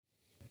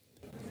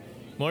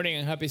Morning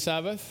and happy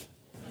Sabbath.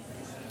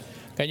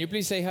 Can you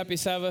please say happy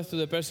Sabbath to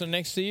the person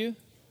next to you?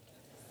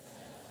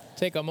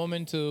 Take a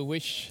moment to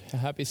wish a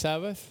happy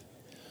Sabbath.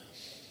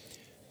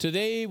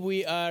 Today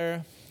we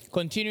are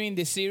continuing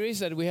the series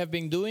that we have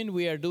been doing.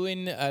 We are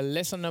doing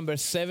lesson number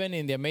 7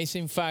 in the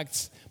Amazing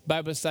Facts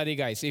Bible Study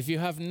Guides. If you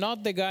have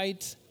not the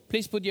guide,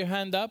 please put your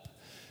hand up.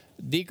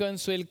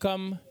 Deacons will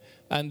come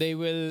and they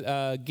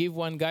will give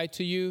one guide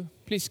to you.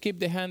 Please keep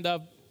the hand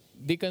up.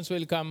 Deacons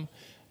will come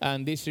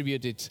and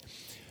distribute it.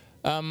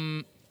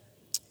 Can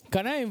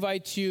I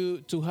invite you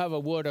to have a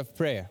word of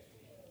prayer?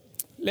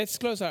 Let's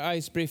close our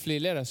eyes briefly.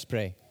 Let us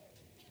pray.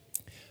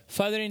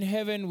 Father in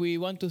heaven, we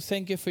want to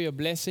thank you for your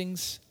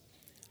blessings.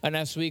 And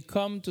as we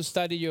come to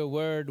study your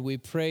word, we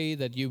pray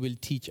that you will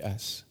teach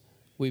us.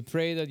 We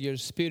pray that your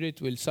spirit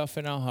will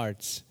soften our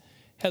hearts.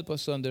 Help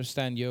us to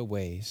understand your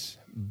ways.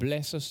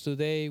 Bless us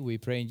today, we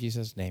pray in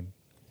Jesus' name.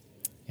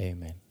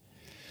 Amen.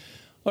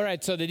 All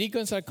right, so the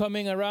deacons are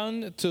coming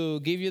around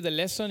to give you the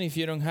lesson if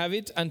you don't have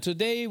it. And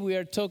today we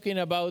are talking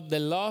about the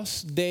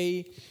lost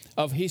day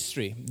of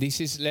history.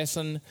 This is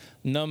lesson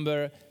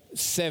number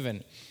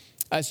 7.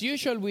 As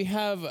usual, we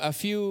have a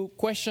few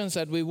questions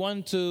that we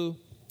want to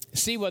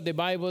see what the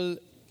Bible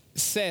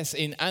says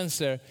in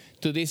answer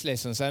to these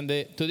lessons and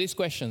to these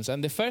questions.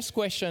 And the first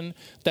question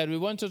that we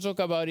want to talk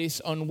about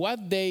is, on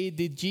what day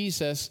did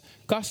Jesus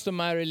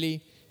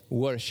customarily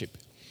worship?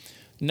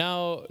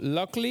 Now,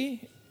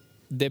 luckily,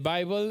 the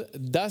Bible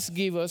does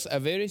give us a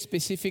very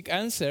specific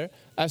answer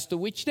as to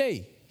which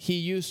day he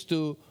used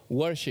to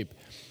worship.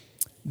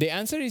 The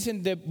answer is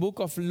in the book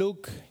of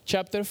Luke,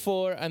 chapter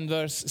 4 and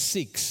verse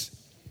 6.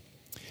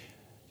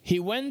 He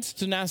went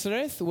to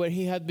Nazareth, where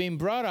he had been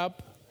brought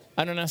up,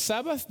 and on a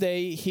Sabbath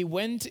day he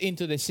went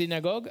into the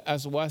synagogue,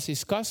 as was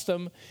his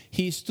custom.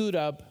 He stood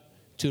up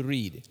to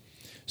read.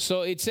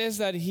 So it says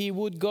that he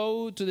would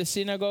go to the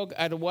synagogue,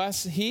 as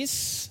was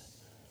his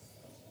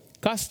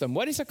custom.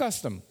 What is a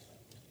custom?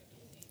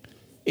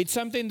 It's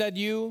something that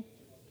you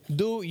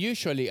do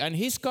usually. And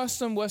his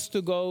custom was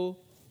to go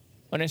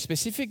on a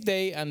specific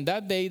day, and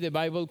that day the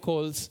Bible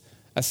calls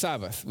a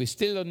Sabbath. We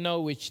still don't know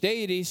which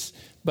day it is,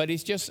 but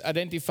it's just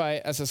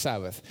identified as a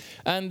Sabbath.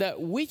 And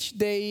which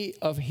day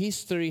of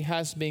history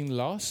has been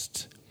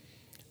lost?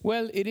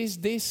 Well, it is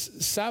this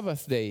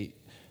Sabbath day.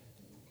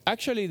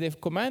 Actually, the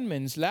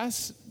commandments,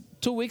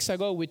 2 weeks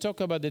ago we talked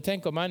about the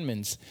 10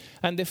 commandments.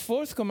 And the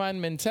 4th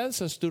commandment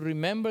tells us to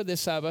remember the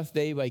Sabbath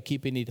day by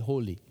keeping it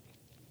holy.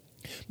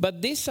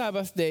 But this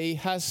Sabbath day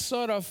has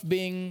sort of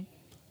been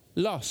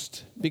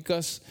lost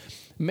because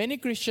many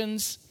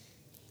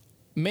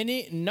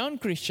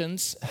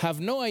non-Christians have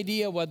no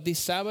idea what this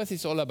Sabbath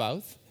is all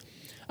about.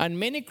 And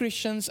many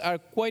Christians are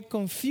quite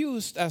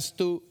confused as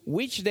to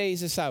which day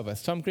is a Sabbath.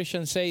 Some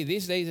Christians say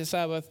this day is a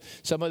Sabbath.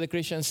 Some other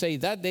Christians say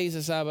that day is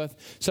a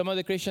Sabbath. Some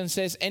other Christians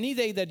says any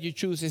day that you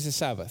choose is a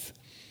Sabbath.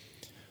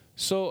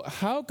 So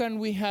how can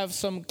we have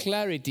some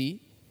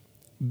clarity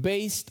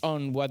based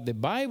on what the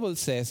Bible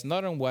says,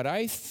 not on what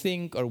I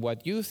think or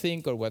what you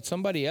think or what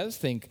somebody else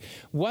think?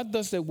 What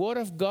does the Word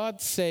of God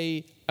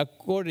say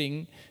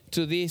according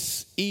to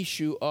this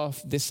issue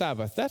of the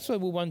Sabbath? That's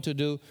what we want to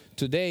do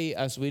today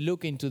as we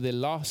look into the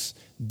lost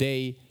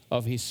day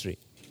of history.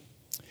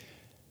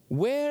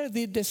 Where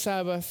did the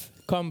Sabbath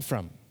come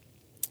from?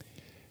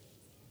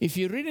 If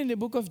you read in the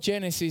book of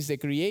Genesis, the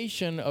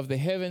creation of the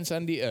heavens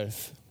and the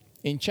earth,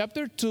 in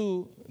chapter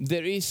 2,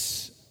 there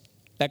is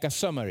like a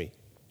summary.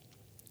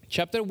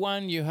 Chapter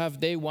 1, you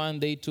have day 1,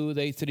 day 2,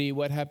 day 3,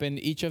 what happened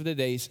each of the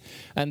days.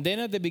 And then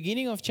at the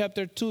beginning of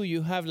chapter 2,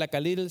 you have like a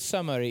little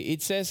summary.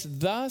 It says,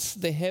 thus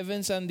the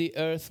heavens and the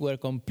earth were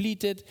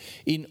completed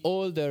in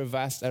all their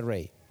vast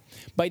array.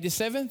 By the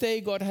 7th day,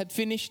 God had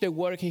finished the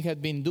work he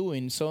had been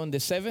doing. So on the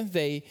 7th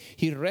day,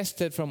 he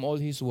rested from all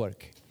his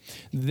work.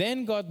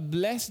 Then God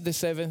blessed the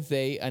 7th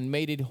day and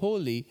made it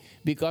holy,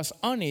 because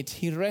on it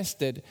he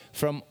rested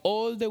from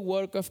all the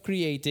work of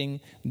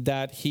creating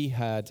that he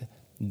had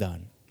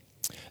done.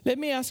 Let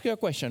me ask you a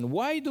question.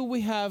 Why do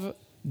we have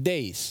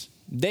days?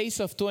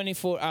 Days of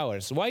 24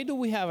 hours. Why do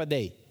we have a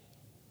day?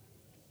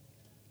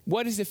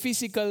 What is the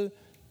physical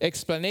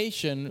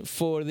explanation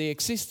for the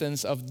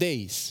existence of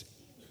days?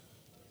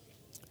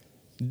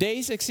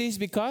 Days exist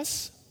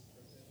because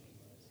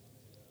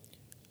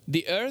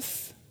the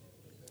earth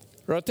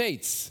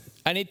rotates.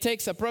 And it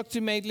takes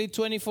approximately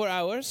 24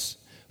 hours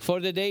for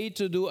the day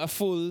to do a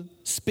full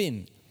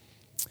spin.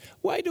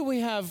 Why do we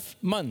have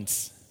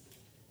months?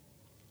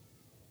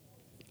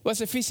 What's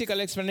the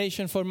physical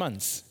explanation for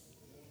months?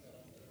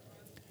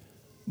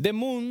 The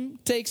moon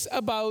takes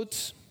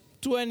about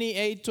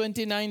 28,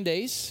 29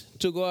 days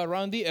to go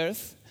around the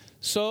earth.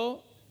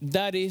 So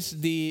that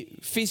is the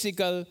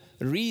physical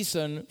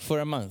reason for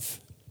a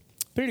month.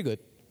 Pretty good.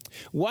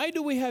 Why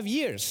do we have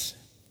years?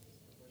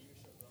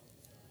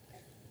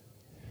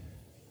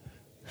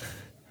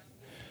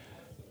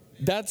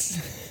 That's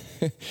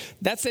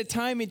the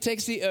time it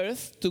takes the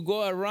earth to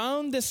go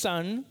around the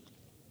sun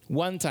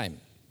one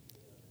time.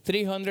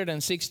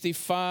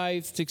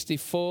 365,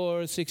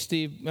 64,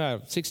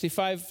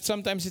 65.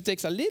 Sometimes it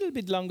takes a little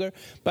bit longer,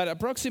 but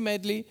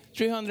approximately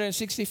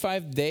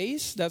 365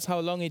 days. That's how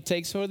long it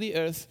takes for the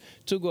earth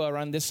to go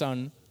around the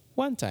sun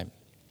one time.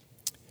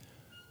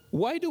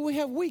 Why do we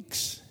have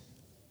weeks?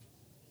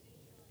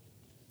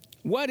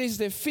 What is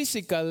the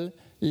physical,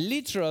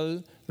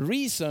 literal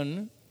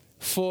reason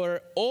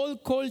for all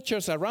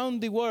cultures around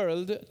the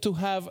world to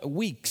have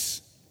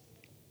weeks?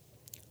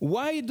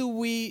 Why do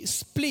we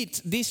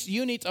split this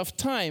unit of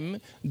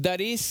time that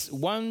is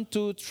 1,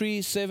 2,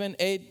 3, 7,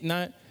 8,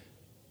 9,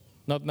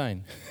 not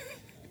 9,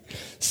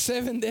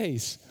 7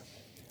 days?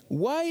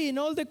 Why in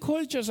all the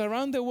cultures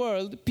around the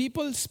world,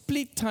 people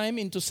split time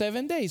into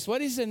 7 days?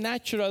 What is the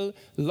natural,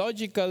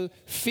 logical,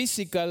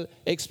 physical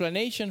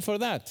explanation for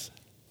that?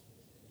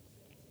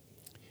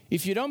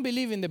 If you don't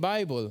believe in the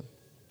Bible,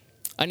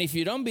 and if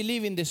you don't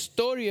believe in the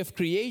story of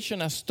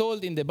creation as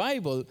told in the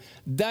Bible,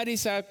 that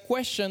is a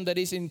question that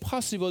is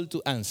impossible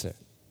to answer.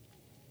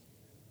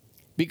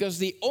 Because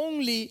the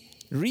only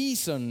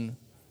reason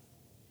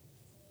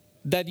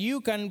that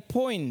you can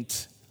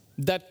point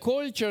that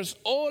cultures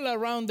all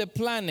around the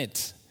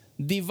planet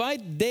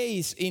divide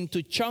days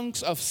into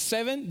chunks of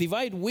 7,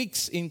 divide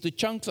weeks into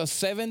chunks of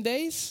 7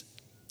 days,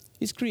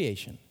 is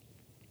creation.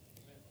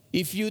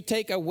 If you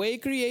take away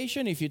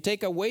creation, if you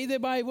take away the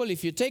Bible,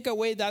 if you take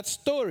away that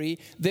story,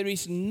 there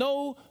is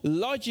no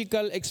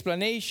logical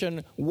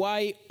explanation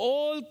why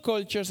all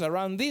cultures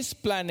around this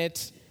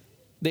planet,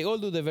 they all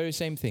do the very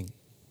same thing.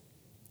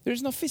 There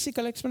is no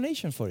physical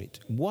explanation for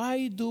it.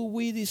 Why do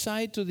we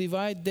decide to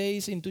divide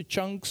days into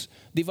chunks,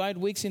 divide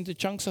weeks into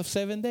chunks of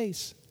 7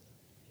 days?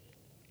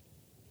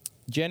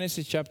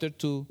 Genesis chapter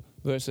 2,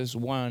 verses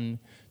 1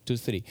 to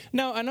 3.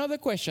 Now, another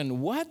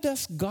question. What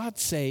does God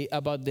say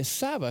about the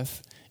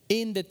Sabbath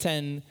in the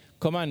 10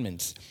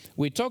 Commandments?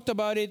 We talked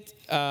about it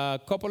a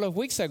couple of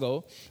weeks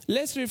ago.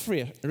 Let's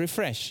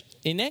refresh.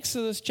 In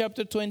Exodus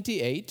chapter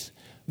 28,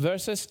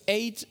 verses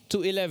 8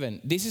 to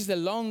 11. This is the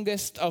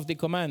longest of the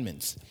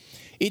commandments.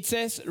 It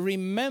says,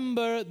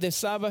 remember the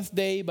Sabbath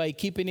day by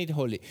keeping it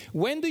holy.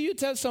 When do you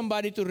tell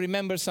somebody to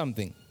remember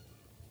something?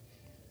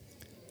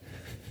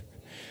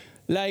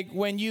 Like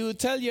when you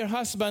tell your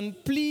husband,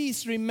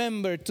 please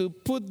remember to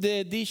put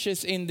the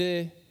dishes in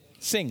the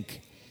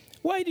sink.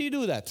 Why do you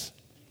do that?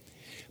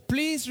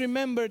 Please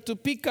remember to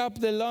pick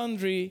up the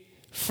laundry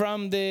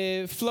from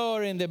the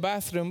floor in the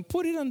bathroom.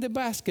 Put it on the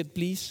basket,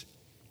 please.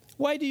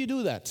 Why do you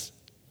do that?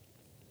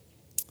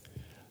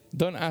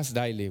 Don't ask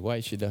Daily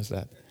why she does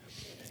that.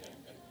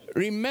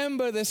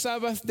 Remember the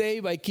Sabbath day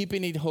by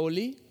keeping it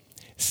holy.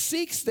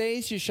 6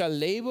 days you shall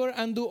labor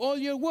and do all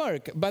your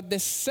work, but the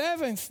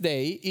 7th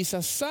day is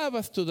a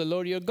Sabbath to the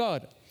Lord your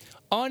God.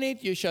 On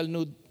it you shall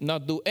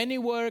not do any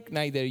work,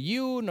 neither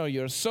you, nor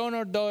your son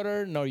or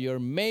daughter, nor your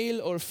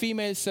male or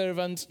female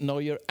servants,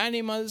 nor your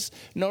animals,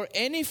 nor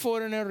any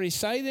foreigner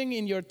residing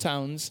in your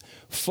towns.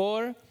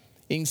 For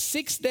in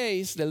 6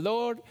 days the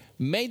Lord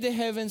made the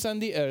heavens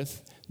and the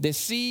earth, the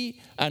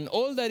sea, and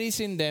all that is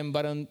in them,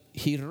 but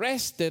he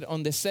rested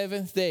on the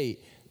 7th day.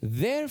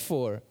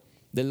 Therefore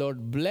the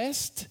Lord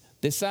blessed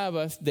the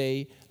Sabbath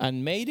day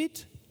and made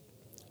it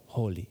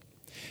holy.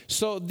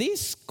 So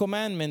this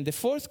commandment, the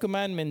 4th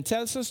commandment,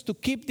 tells us to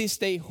keep this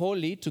day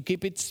holy, to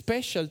keep it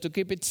special, to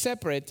keep it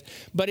separate.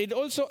 But it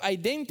also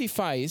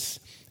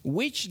identifies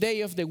which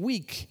day of the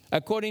week,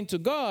 according to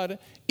God,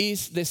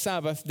 is the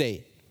Sabbath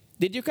day.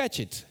 Did you catch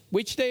it?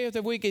 Which day of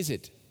the week is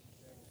it?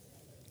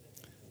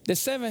 The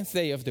 7th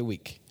day of the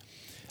week.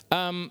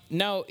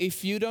 Now,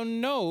 if you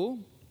don't know,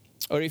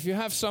 or if you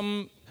have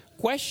some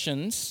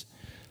questions,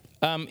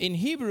 in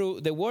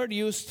Hebrew, the word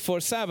used for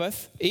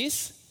Sabbath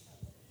is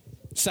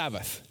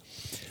Sabbath.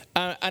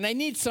 And I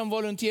need some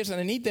volunteers, and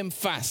I need them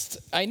fast.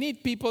 I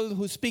need people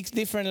who speak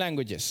different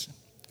languages.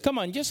 Come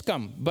on, just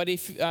come. But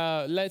if,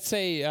 let's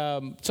say,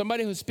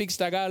 somebody who speaks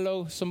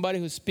Tagalog, somebody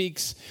who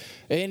speaks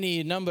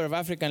any number of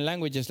African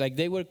languages, like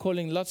they were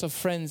calling lots of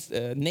friends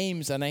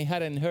names, and I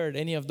hadn't heard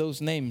any of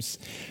those names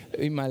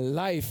in my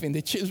life in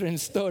the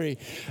children's story.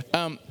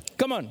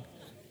 Come on,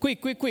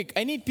 quick.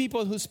 I need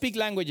people who speak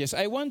languages.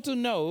 I want to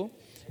know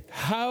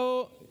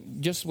how,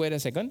 just wait a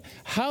second,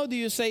 how do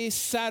you say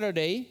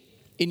Saturday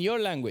in your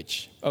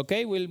language?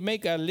 Okay, we'll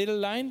make a little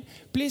line.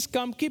 Please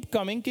come, keep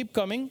coming.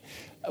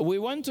 We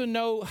want to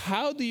know,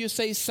 how do you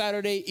say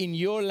Saturday in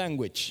your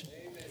language?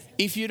 Amen.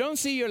 If you don't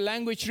see your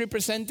language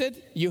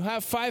represented, you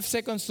have 5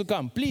 seconds to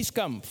come. Please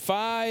come.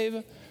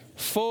 5,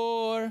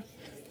 4,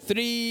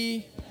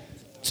 3,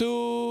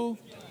 2,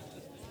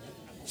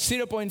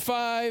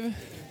 0.5,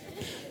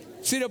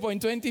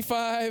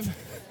 0.25,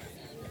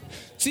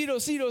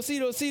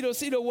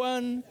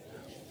 0.00001.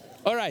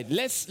 All right,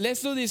 let's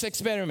do this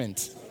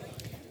experiment.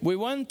 We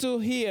want to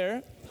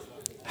hear,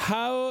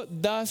 how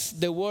does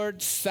the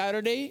word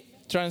Saturday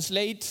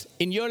translate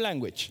in your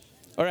language?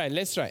 All right,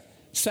 let's try.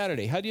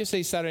 Saturday. How do you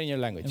say Saturday in your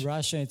language? In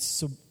Russian,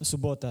 it's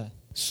subota.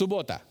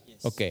 Subota.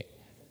 Yes. Okay.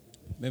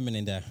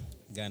 Bienvenida,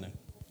 Ghana.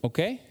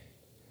 Okay.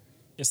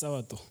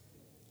 Sábado.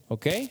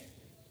 Okay.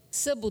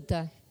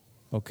 Sabuta.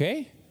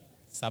 Okay.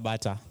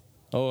 Sabata.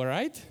 All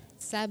right.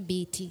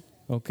 Sabiti.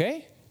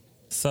 Okay.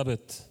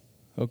 Sabbath.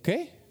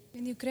 Okay.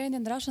 In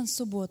Ukrainian Russian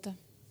subota.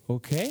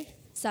 Okay.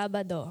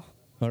 Sabado.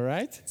 All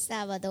right.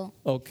 Sabado.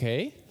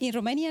 Okay. In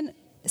Romanian,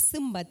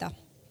 sâmbătă.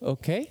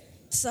 Okay.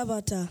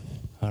 Sabata.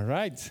 All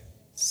right.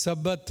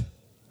 Sabbat.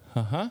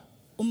 Uh-huh.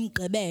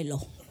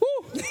 Umqibelo.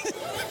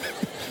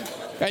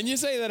 Can you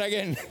say that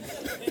again?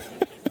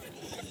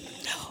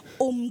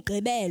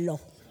 Umqibelo.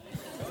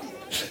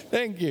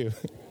 Thank you.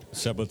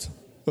 Sabbath.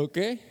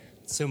 Okay.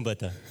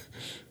 Sâmbătă.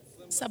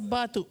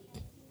 Sabbatu.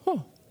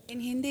 Oh, In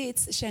Hindi,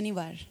 it's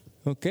Shanivar.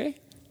 okay.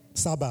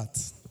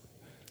 Sabbath.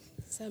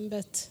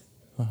 Sambat.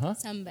 Uh-huh.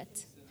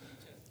 Sambat.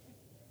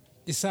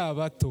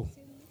 Isabatu.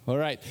 All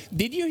right.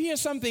 Did you hear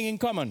something in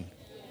common?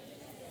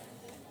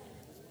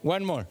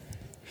 One more.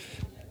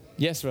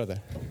 Yes,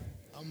 brother.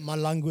 My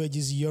language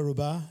is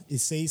Yoruba. It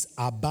says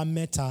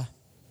Abameta.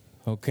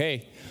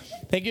 Okay.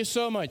 Thank you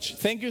so much.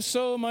 Thank you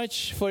so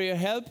much for your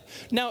help.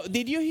 Now,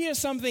 did you hear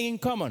something in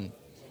common?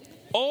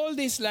 All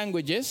these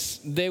languages,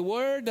 the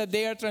word that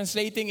they are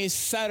translating is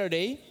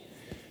Saturday.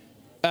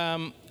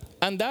 And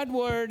that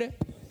word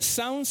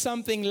sounds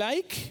something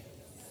like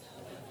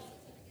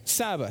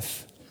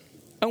Sabbath.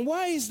 And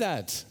why is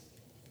that?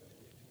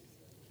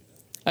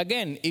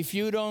 Again, if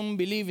you don't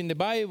believe in the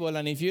Bible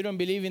and if you don't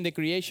believe in the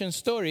creation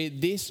story,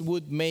 this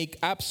would make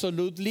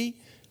absolutely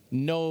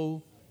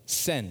no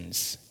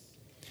sense.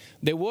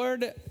 The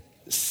word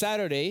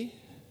Saturday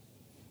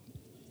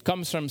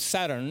comes from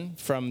Saturn,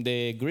 from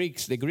the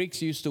Greeks. The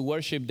Greeks used to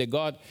worship the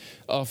god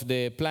of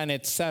the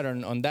planet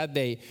Saturn on that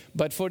day.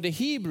 But for the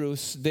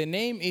Hebrews, the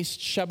name is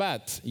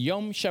Shabbat,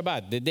 Yom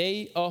Shabbat, the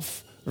day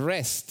of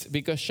rest,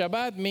 because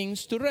Shabbat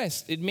means to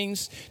rest. It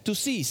means to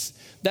cease.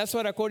 That's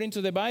what, according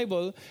to the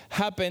Bible,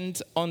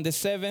 happened on the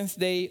seventh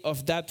day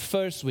of that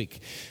first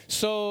week.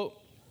 So,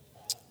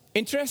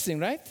 interesting,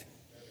 right?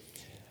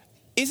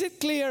 Is it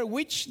clear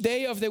which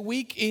day of the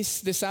week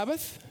is the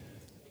Sabbath?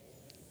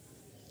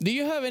 Do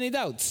you have any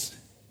doubts?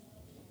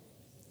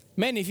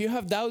 Men, if you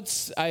have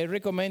doubts, I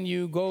recommend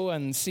you go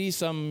and see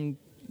some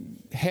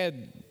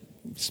head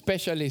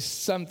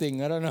specialist,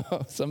 something, I don't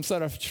know, some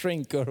sort of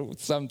shrink or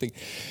something.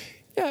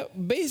 Yeah,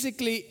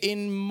 basically,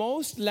 in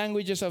most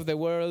languages of the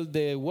world,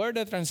 the word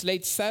that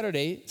translates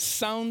Saturday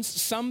sounds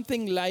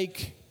something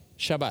like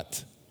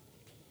Shabbat,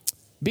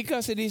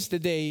 because it is the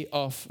day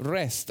of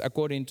rest,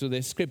 according to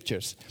the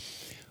scriptures.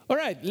 All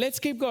right, let's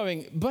keep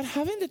going. But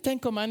haven't the Ten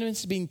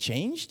Commandments been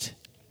changed?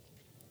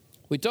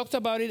 We talked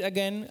about it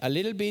again a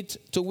little bit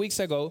 2 weeks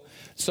ago.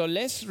 So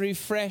let's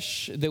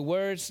refresh the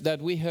words that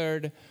we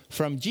heard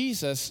from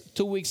Jesus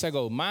 2 weeks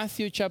ago.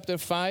 Matthew chapter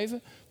 5,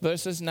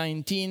 verses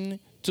 17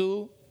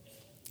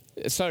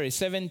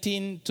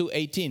 to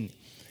 18.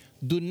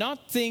 Do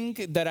not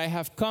think that I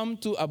have come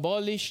to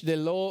abolish the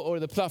law or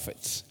the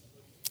prophets.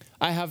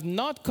 I have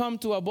not come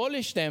to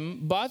abolish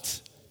them,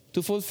 but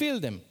to fulfill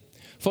them.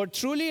 For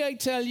truly I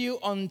tell you,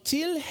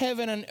 until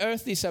heaven and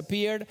earth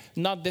disappeared,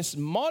 not the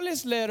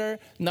smallest letter,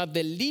 not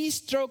the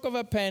least stroke of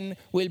a pen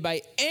will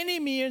by any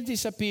means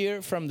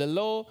disappear from the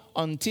law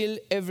until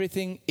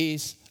everything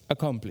is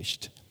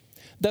accomplished.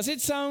 Does it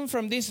sound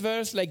from this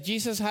verse like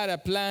Jesus had a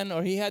plan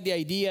or he had the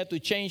idea to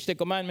change the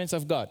commandments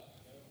of God?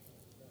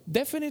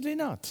 Definitely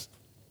not.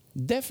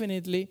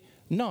 Definitely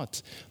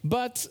not.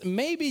 But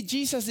maybe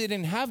Jesus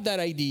didn't have that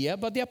idea,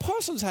 but the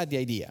apostles had the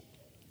idea.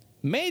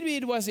 Maybe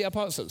it was the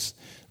apostles.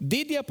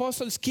 Did the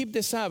apostles keep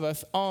the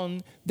Sabbath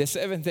on the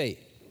seventh day?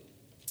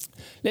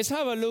 Let's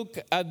have a look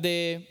at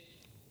the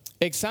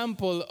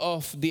example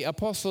of the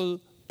apostle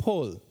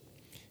Paul.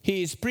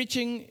 He is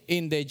preaching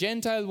in the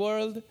Gentile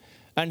world,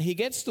 and he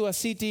gets to a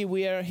city.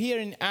 We are here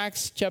in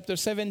Acts chapter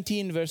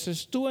 17,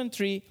 verses 2 and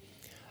 3.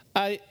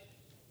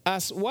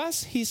 As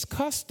was his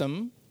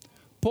custom,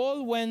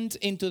 Paul went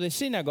into the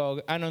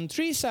synagogue, and on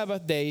 3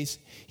 Sabbath days,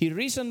 he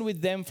reasoned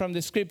with them from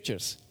the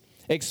scriptures,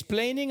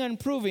 explaining and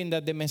proving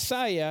that the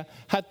Messiah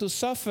had to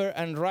suffer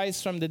and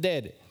rise from the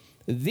dead.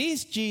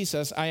 This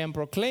Jesus I am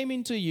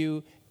proclaiming to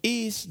you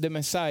is the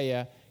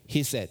Messiah,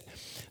 he said.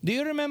 Do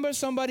you remember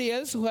somebody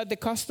else who had the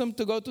custom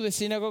to go to the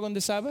synagogue on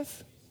the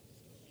Sabbath?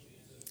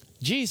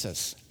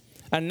 Jesus.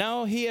 And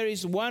now here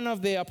is one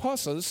of the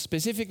apostles,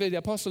 specifically the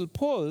apostle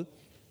Paul,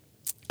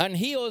 and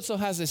he also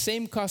has the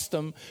same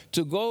custom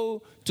to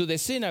go to the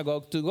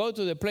synagogue, to go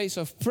to the place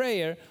of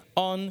prayer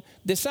on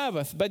the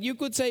Sabbath. But you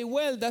could say,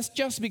 well, that's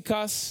just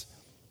because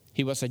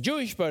he was a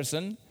Jewish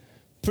person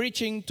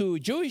preaching to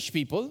Jewish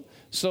people,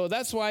 so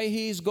that's why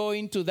he's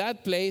going to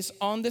that place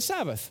on the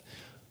Sabbath.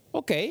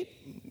 Okay,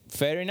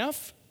 fair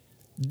enough.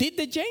 Did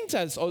the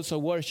Gentiles also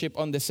worship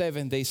on the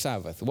seventh-day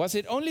Sabbath? Was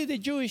it only the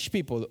Jewish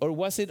people, or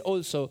was it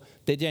also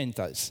the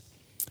Gentiles?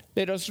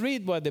 Let us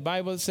read what the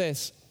Bible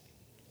says.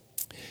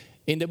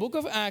 In the book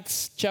of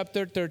Acts,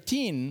 chapter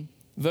 13,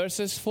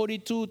 verses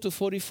 42 to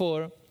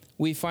 44,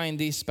 we find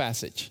this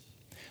passage.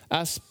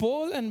 As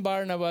Paul and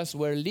Barnabas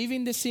were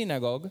leaving the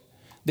synagogue,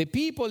 the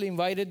people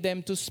invited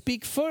them to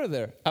speak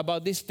further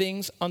about these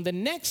things on the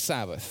next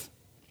Sabbath.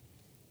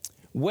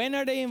 When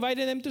are they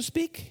invited them to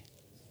speak?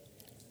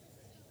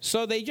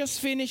 So they just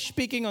finished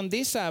speaking on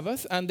this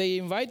Sabbath, and they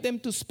invite them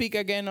to speak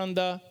again on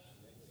the,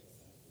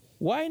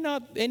 why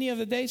not any of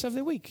the days of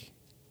the week?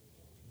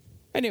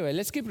 Anyway,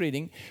 let's keep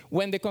reading.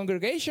 When the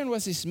congregation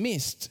was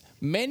dismissed,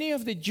 many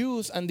of the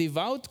Jews and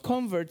devout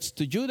converts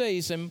to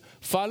Judaism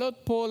followed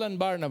Paul and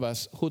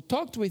Barnabas, who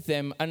talked with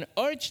them and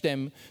urged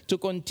them to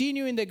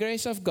continue in the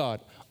grace of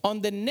God. On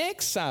the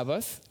next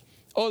Sabbath,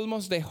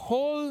 almost the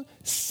whole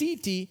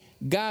city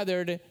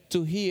gathered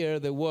to hear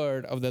the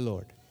word of the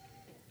Lord.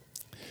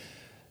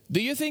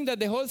 Do you think that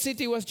the whole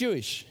city was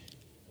Jewish?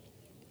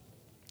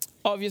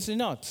 Obviously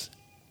not.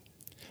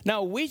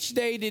 Now, which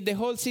day did the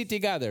whole city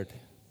gather?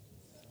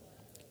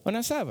 On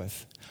a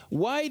Sabbath.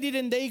 Why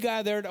didn't they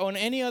gather on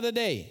any other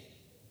day?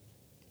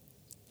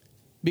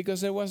 Because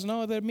there was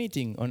no other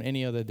meeting on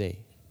any other day.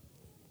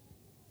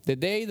 The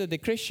day that the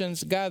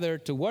Christians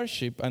gathered to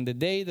worship and the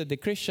day that the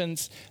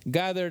Christians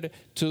gathered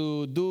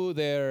to do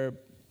their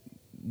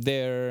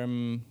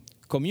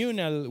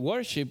communal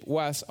worship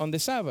was on the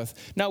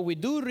Sabbath. Now, we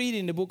do read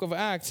in the book of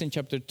Acts in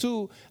chapter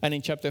 2 and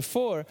in chapter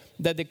 4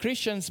 that the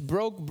Christians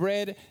broke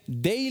bread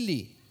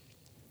daily.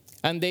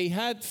 And they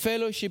had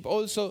fellowship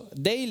also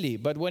daily.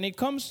 But when it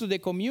comes to the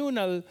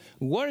communal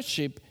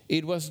worship,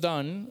 it was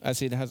done,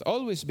 as it has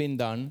always been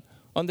done,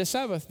 on the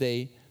Sabbath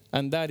day.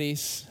 And that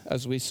is,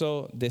 as we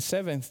saw, the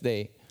seventh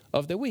day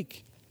of the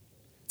week.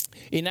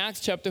 In Acts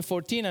chapter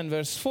 14 and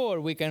verse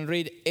 4, we can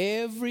read,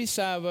 every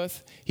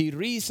Sabbath he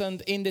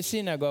reasoned in the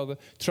synagogue,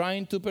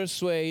 trying to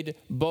persuade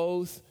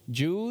both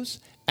Jews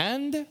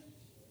and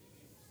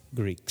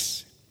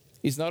Greeks.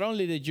 It's not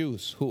only the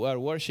Jews who are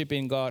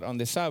worshiping God on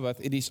the Sabbath,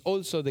 it is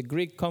also the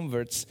Greek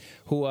converts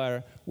who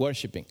are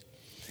worshiping.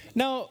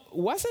 Now,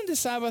 wasn't the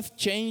Sabbath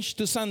changed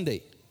to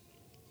Sunday?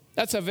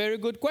 That's a very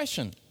good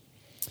question.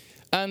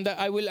 And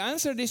I will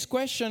answer this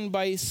question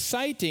by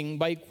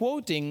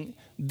quoting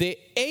the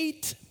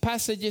 8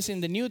 passages in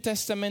the New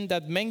Testament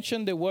that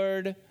mention the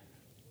word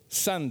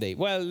Sunday.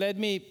 Well, let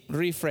me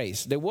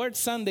rephrase. The word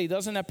Sunday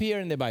doesn't appear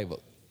in the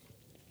Bible.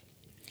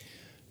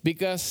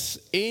 Because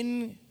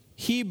in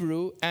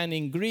Hebrew and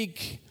in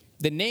Greek,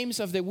 the names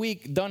of the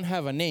week don't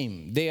have a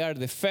name. They are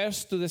the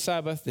first to the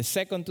Sabbath, the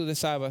second to the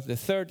Sabbath, the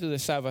third to the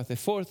Sabbath, the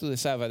fourth to the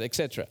Sabbath,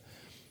 etc.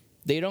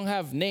 They don't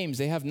have names,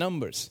 they have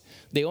numbers.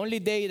 The only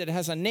day that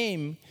has a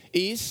name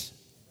is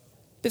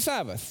the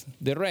Sabbath,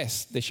 the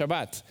rest, the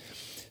Shabbat.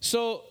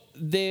 So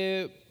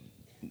the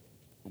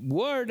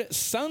word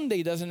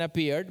Sunday doesn't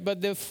appear, but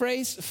the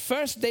phrase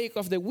first day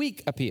of the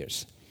week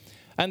appears.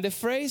 And the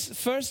phrase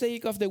first day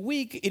of the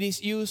week, it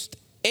is used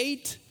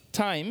 8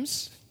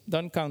 times.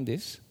 Don't count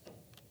this.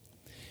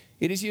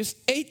 It is used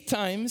 8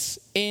 times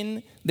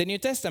in the New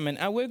Testament.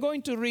 And we're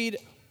going to read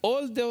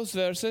all those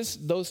verses,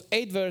 those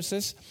 8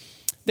 verses.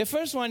 The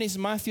first one is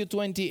Matthew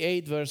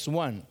 28, verse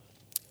 1.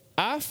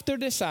 After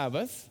the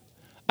Sabbath,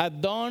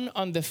 at dawn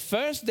on the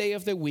first day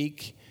of the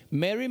week,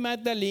 Mary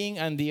Magdalene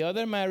and the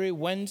other Mary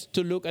went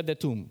to look at the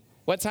tomb.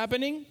 What's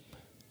happening?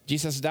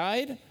 Jesus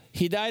died.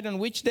 He died on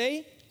which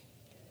day?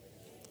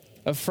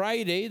 A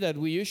Friday that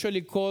we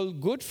usually call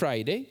Good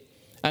Friday.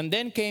 And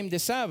then came the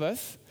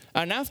Sabbath.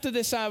 And after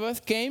the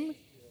Sabbath came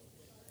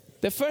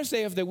the first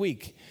day of the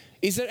week.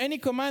 Is there any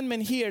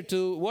commandment here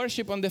to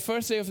worship on the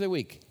first day of the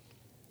week?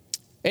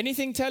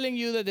 Anything telling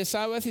you that the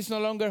Sabbath is no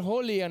longer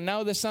holy and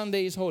now the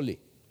Sunday is holy?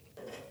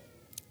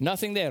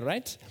 Nothing there,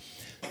 right?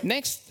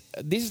 Next,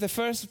 this is the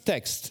first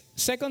text.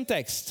 Second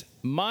text,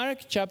 Mark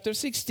chapter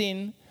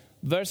 16,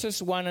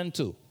 verses 1 and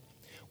 2.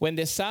 When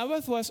the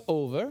Sabbath was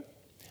over,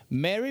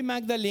 Mary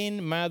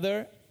Magdalene,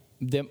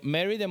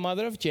 Mary the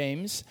mother of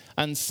James,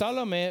 and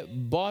Salome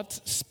bought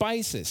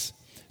spices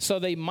so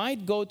they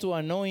might go to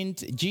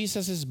anoint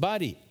Jesus'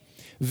 body.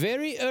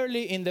 Very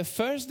early in the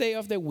first day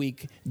of the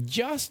week,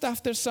 just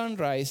after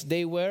sunrise,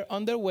 they were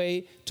on their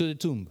way to the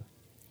tomb.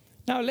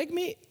 Now, let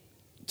me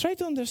try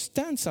to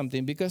understand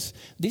something, because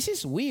this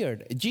is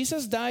weird.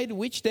 Jesus died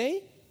which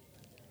day?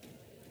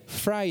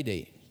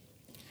 Friday.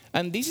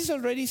 And this is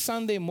already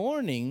Sunday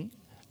morning,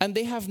 and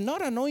they have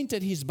not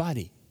anointed his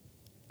body.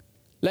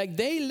 Like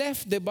they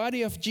left the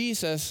body of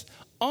Jesus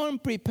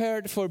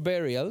unprepared for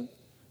burial.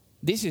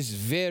 This is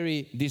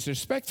very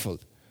disrespectful.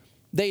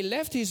 They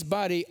left his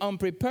body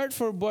unprepared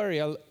for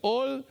burial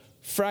all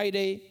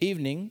Friday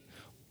evening,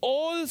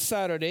 all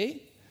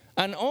Saturday,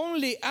 and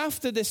only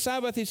after the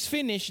Sabbath is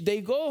finished,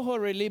 they go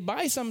hurriedly,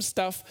 buy some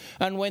stuff,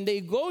 and when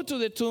they go to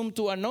the tomb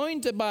to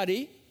anoint the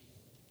body,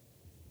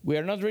 we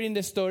are not reading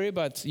the story,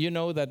 but you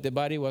know that the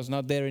body was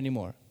not there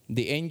anymore.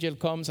 The angel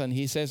comes and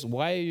he says,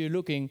 "Why are you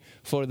looking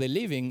for the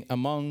living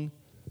among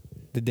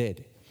the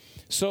dead?"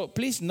 So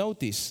please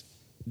notice,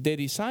 the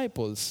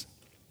disciples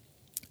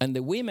and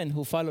the women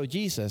who follow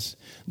Jesus,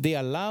 they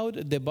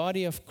allowed the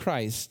body of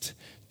Christ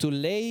to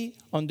lay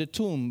on the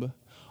tomb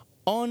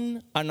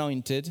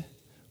unanointed,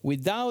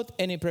 without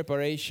any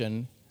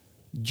preparation,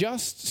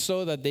 just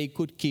so that they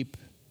could keep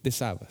the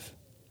Sabbath.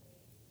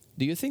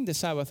 Do you think the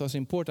Sabbath was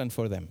important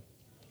for them?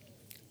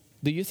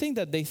 Do you think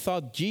that they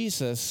thought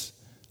Jesus'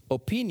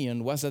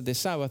 opinion was that the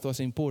Sabbath was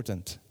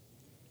important?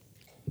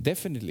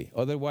 Definitely.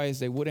 Otherwise,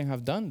 they wouldn't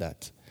have done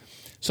that.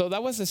 So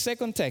that was the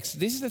second text.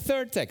 This is the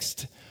third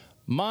text.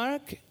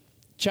 Mark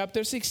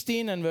chapter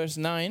 16 and verse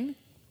 9.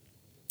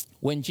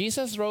 When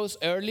Jesus rose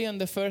early on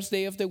the first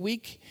day of the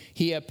week,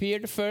 he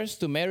appeared first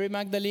to Mary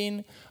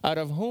Magdalene, out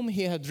of whom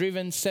he had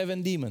driven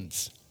 7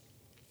 demons.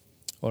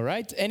 All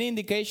right? Any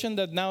indication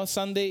that now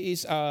Sunday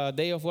is a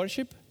day of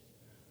worship?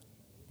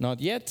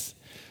 Not yet.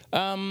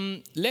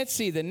 Let's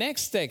see. The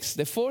next text,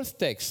 the fourth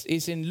text,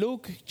 is in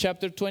Luke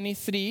chapter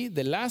 23,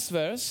 the last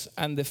verse,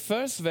 and the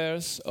first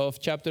verse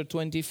of chapter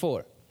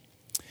 24.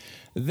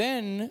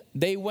 Then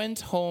they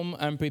went home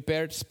and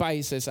prepared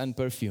spices and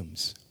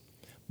perfumes.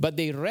 But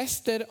they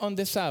rested on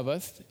the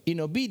Sabbath in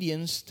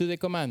obedience to the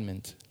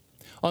commandment.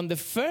 On the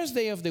first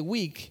day of the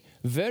week,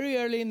 very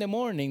early in the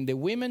morning, the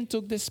women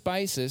took the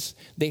spices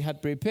they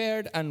had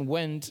prepared and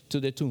went to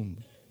the tomb.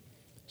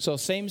 So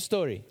same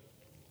story.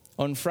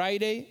 On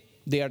Friday,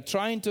 they are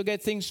trying to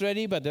get things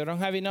ready, but they don't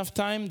have enough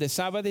time. The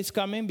Sabbath is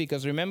coming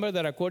because remember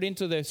that according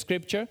to the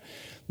scripture,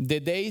 the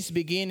days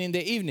begin in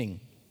the evening.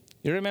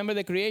 You remember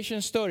the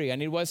creation story,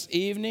 and it was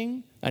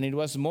evening and it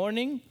was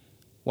morning,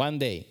 one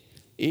day.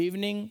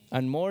 Evening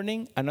and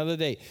morning, another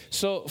day.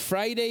 So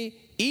Friday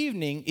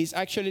evening is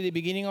actually the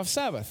beginning of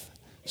Sabbath.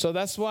 So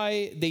that's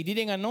why they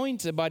didn't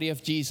anoint the body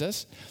of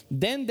Jesus.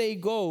 Then they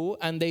go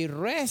and they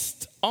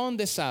rest on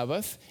the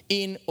Sabbath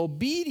in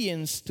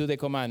obedience to the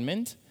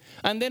commandment.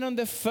 And then on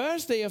the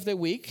first day of the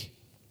week,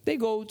 they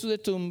go to the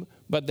tomb,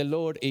 but the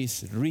Lord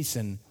is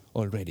risen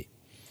already.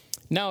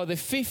 Now, the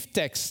fifth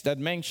text that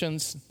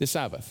mentions the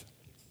Sabbath,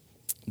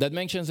 that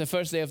mentions the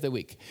first day of the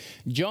week.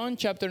 John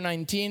chapter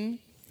 19,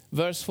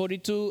 verse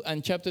 42,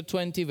 and chapter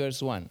 20,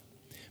 verse 1.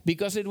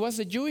 Because it was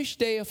the Jewish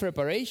day of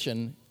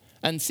preparation,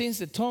 and since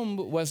the tomb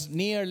was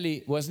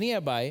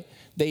nearby,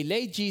 they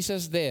laid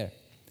Jesus there.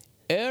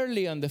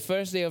 Early on the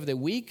first day of the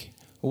week,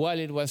 while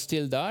it was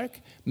still dark,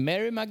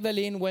 Mary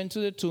Magdalene went to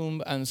the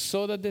tomb and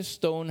saw that the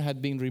stone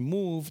had been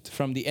removed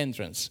from the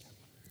entrance.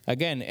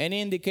 Again,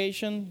 any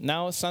indication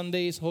now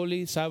Sunday is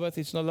holy, Sabbath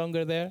is no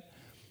longer there?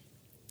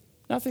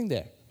 Nothing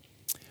there.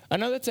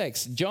 Another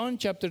text, John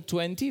chapter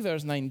 20,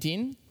 verse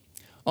 19.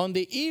 On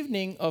the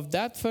evening of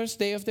that first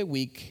day of the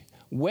week,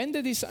 when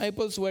the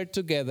disciples were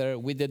together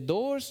with the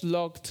doors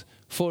locked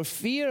for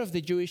fear of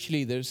the Jewish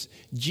leaders,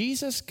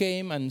 Jesus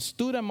came and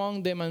stood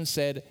among them and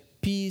said,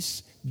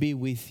 "Peace be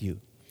with you."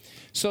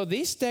 So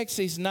this text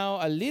is now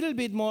a little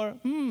bit more,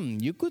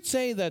 you could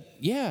say that,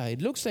 yeah,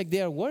 it looks like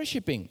they are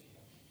worshiping.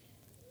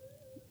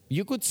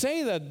 You could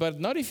say that, but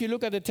not if you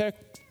look at the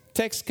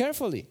text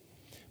carefully.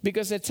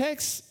 Because the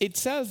text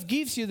itself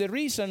gives you the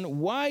reason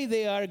why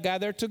they are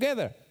gathered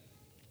together.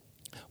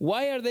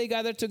 Why are they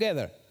gathered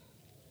together?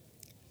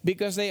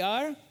 Because they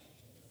are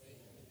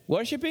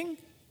worshiping,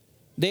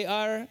 they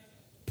are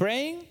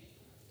praying,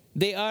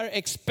 they are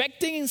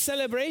expecting in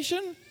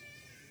celebration.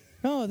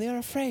 No, they are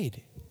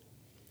afraid.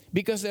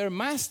 Because their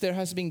master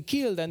has been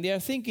killed and they are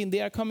thinking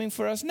they are coming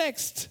for us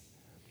next.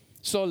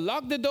 So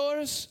lock the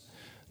doors.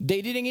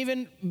 They didn't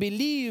even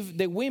believe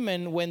the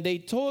women when they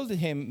told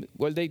them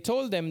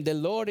the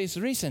Lord is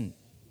risen.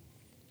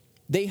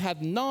 They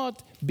had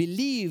not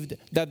believed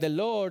that the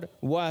Lord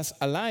was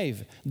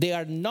alive. They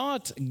are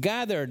not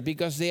gathered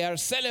because they are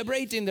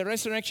celebrating the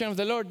resurrection of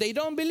the Lord. They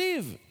don't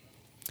believe.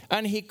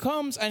 And he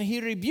comes and he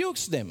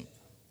rebukes them.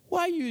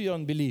 Why you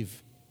don't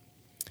believe?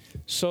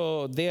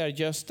 So they are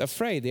just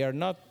afraid. They are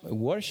not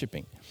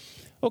worshiping.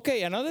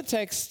 Okay, another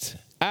text,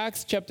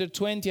 Acts chapter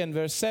 20 and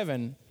verse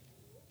 7.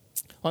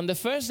 On the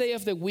first day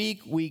of the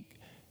week,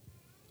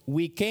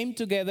 we came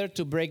together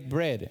to break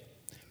bread.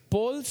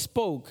 Paul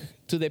spoke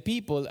to the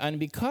people, and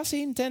because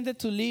he intended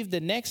to leave the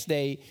next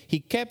day, he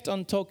kept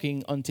on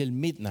talking until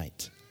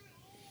midnight.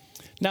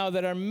 Now,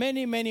 there are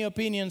many, many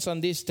opinions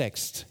on this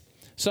text.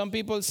 Some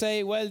people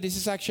say, well, this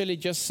is actually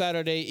just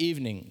Saturday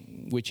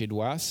evening, which it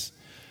was.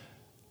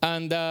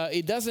 And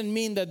it doesn't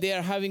mean that they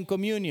are having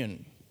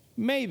communion.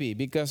 Maybe,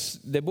 because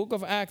the book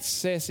of Acts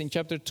says in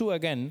chapter 2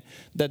 again,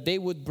 that they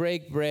would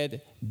break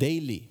bread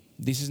daily.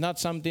 This is not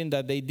something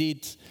that they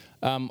did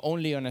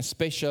only on a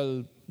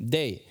special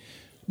day.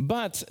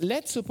 But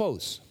let us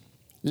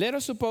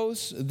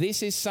suppose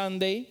this is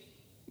Sunday,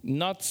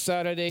 not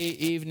Saturday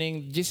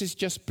evening. This is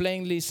just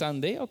plainly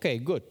Sunday. Okay,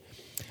 good.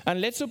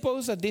 And let's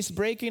suppose that this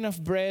breaking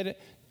of bread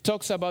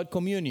talks about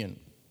communion.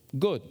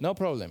 Good, no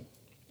problem.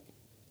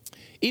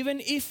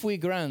 Even if we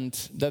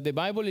grant that the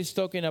Bible is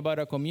talking about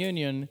a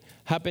communion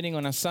happening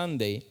on a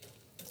Sunday,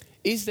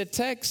 is the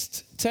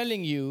text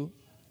telling you,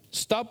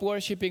 stop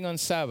worshiping on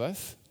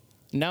Sabbath,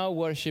 now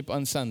worship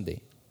on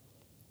Sunday?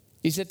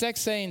 Is the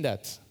text saying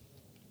that?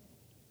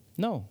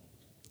 No.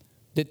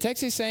 The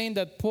text is saying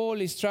that Paul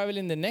is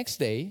traveling the next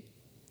day,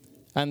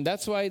 and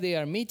that's why they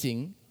are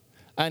meeting,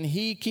 and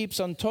he keeps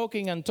on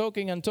talking and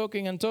talking and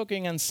talking and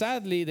talking, and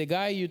sadly, the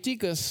guy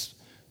Eutychus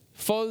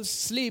falls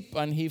asleep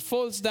and he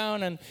falls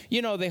down, and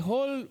the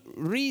whole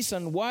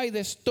reason why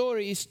the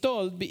story is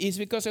told is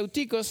because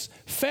Eutychus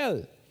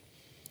fell.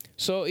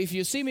 So if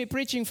you see me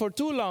preaching for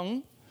too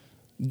long,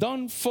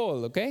 don't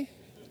fall, okay?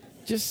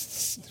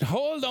 Just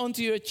hold on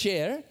to your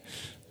chair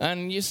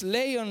and just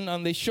lay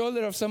on the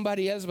shoulder of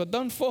somebody else, but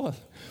don't fall.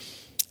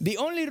 The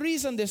only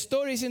reason the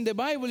story is in the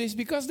Bible is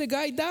because the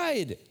guy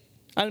died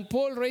and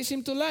Paul raised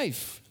him to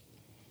life.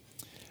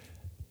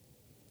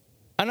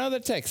 Another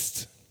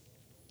text.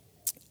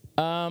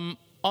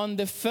 On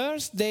the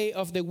first day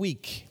of the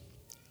week,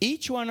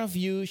 each one of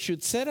you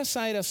should set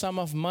aside a sum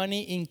of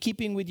money in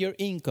keeping with your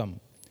income,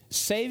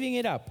 saving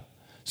it up,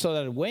 so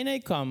that when I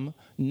come,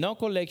 no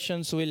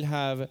collections will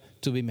have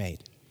to be made.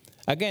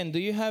 Again, do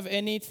you have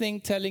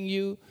anything telling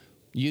you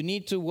you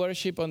need to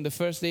worship on the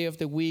first day of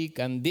the week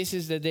and this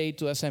is the day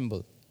to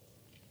assemble?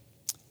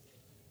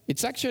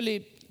 It's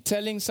actually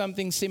telling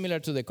something similar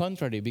to the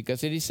contrary,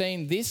 because it is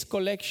saying this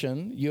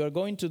collection, you are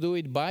going to do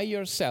it by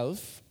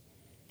yourself.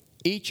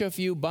 Each of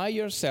you by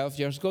yourself,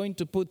 you're going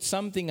to put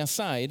something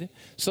aside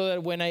so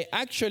that when I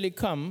actually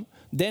come,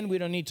 then we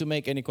don't need to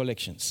make any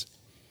collections.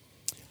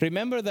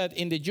 Remember that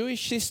in the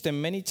Jewish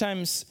system, many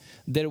times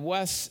there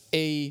was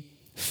a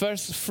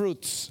first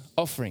fruits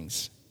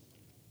offerings.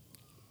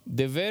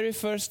 The very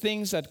first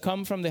things that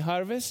come from the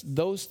harvest,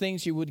 those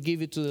things you would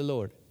give it to the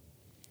Lord.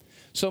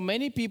 So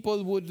many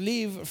people would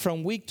live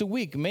from week to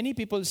week. Many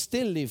people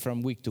still live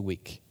from week to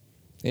week.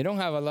 They don't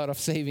have a lot of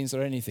savings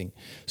or anything.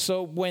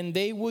 So when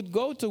they would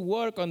go to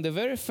work on the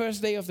very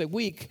first day of the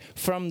week,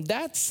 from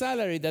that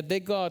salary that they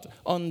got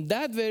on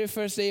that very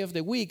first day of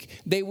the week,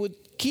 they would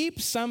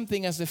keep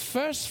something as the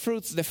first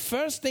fruits, the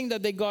first thing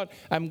that they got.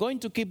 I'm going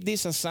to keep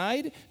this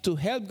aside to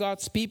help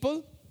God's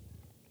people.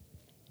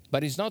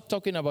 But it's not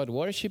talking about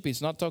worship.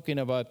 It's not talking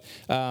about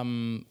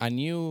a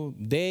new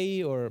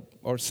day or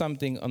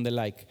something on the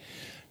like.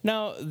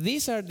 Now,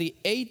 these are the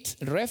 8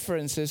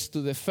 references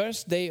to the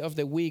first day of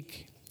the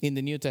week in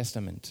the New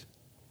Testament.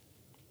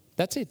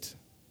 That's it.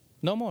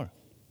 No more.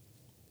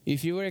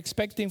 If you were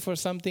expecting for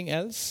something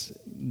else,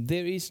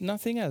 there is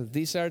nothing else.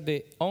 These are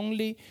the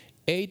only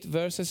 8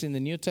 verses in the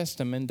New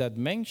Testament that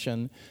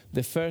mention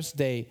the first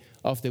day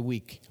of the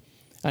week.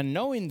 And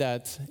knowing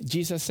that,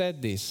 Jesus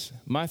said this,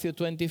 Matthew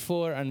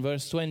 24 and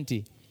verse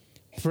 20,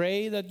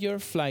 "Pray that your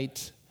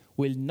flight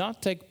will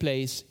not take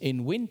place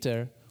in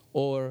winter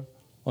or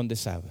on the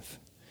Sabbath."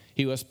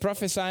 He was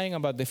prophesying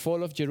about the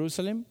fall of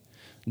Jerusalem.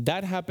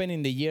 That happened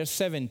in the year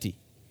 70.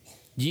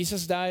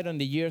 Jesus died on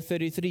the year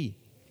 33.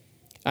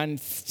 And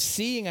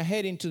seeing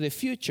ahead into the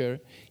future,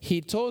 he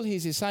told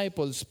his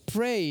disciples,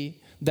 pray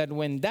that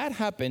when that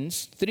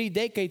happens, 3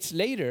 decades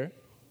later,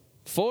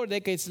 4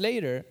 decades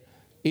later,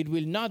 it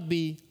will not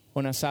be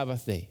on a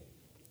Sabbath day.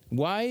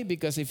 Why?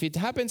 Because if it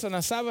happens on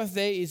a Sabbath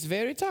day, it's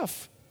very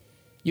tough.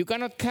 You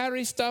cannot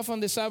carry stuff on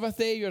the Sabbath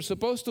day. You're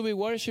supposed to be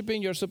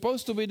worshiping. You're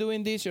supposed to be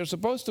doing this. You're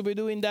supposed to be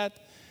doing that.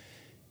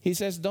 He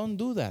says, don't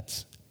do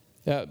that.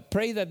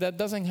 Pray that that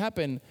doesn't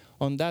happen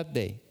on that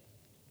day.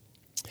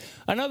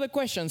 Another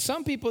question.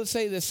 Some people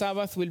say the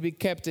Sabbath will be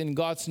kept in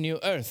God's new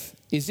earth.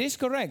 Is this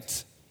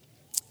correct?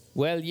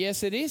 Well,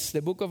 yes, it is.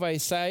 The book of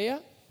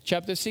Isaiah,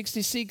 chapter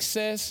 66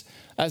 says,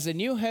 "As the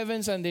new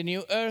heavens and the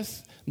new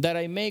earth that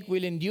I make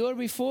will endure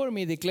before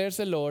me, declares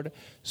the Lord,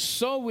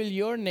 so will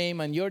your name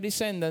and your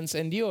descendants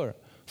endure.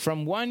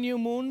 From one new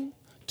moon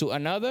to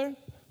another,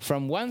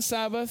 from one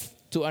Sabbath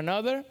to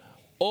another,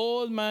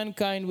 all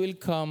mankind will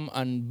come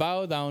and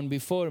bow down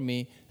before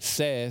me,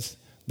 says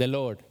the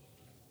Lord."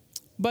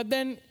 But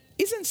then,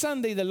 isn't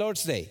Sunday the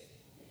Lord's Day?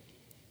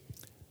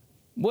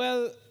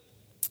 Well,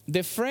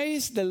 the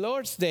phrase the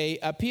Lord's Day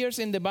appears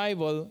in the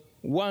Bible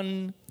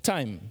one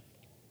time.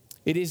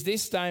 It is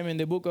this time in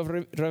the book of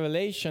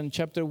Revelation,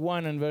 chapter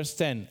 1 and verse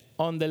 10.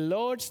 "On the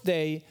Lord's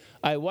day,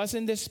 I was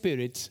in the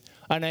Spirit,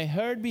 and I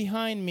heard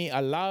behind me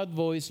a loud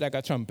voice like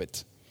a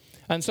trumpet."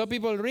 And so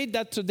people read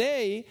that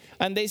today,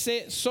 and they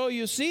say, so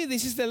you see,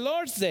 this is the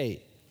Lord's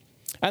Day.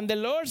 And the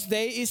Lord's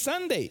Day is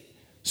Sunday.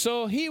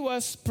 So he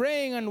was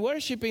praying and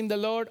worshiping the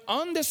Lord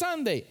on the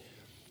Sunday.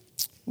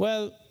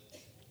 Well,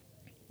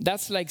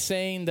 that's like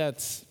saying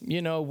that,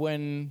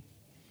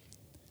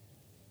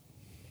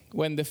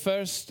 when the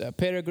first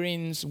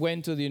peregrines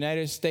went to the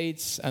United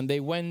States and they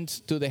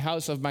went to the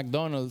house of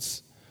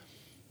McDonald's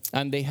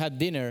and they had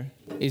dinner,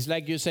 it's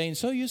like you saying,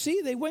 so you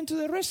see, they went to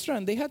the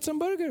restaurant, they had some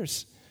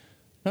burgers.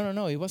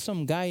 No, it was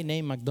some guy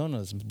named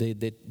McDonald's.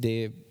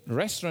 The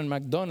restaurant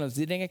McDonald's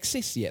didn't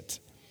exist yet.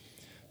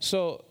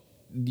 So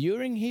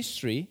during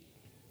history,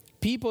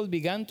 people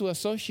began to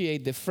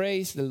associate the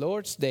phrase the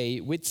Lord's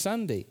Day with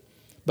Sunday.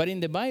 But in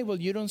the Bible,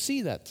 you don't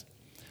see that.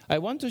 I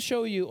want to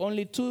show you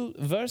only 2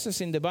 verses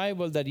in the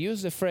Bible that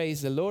use the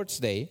phrase the Lord's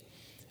Day,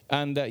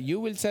 and you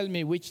will tell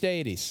me which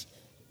day it is.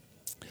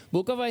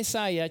 Book of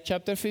Isaiah,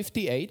 chapter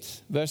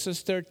 58,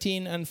 verses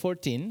 13 and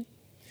 14.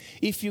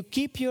 "If you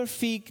keep your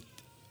feet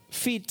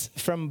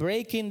from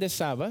breaking the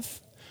Sabbath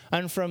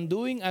and from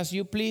doing as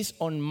you please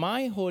on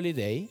my holy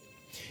day,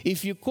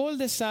 if you call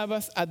the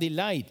Sabbath a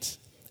delight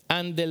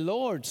and the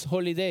Lord's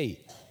holy day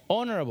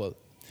honorable,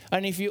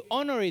 and if you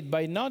honor it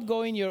by not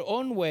going your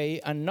own way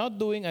and not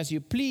doing as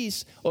you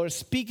please or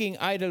speaking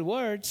idle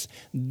words,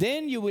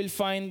 then you will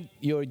find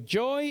your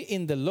joy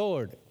in the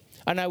Lord.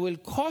 And I will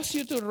cause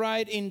you to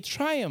ride in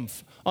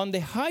triumph on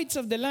the heights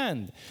of the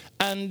land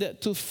and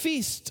to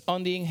feast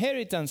on the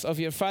inheritance of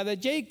your father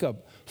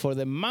Jacob. for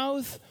the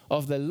mouth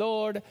of the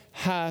Lord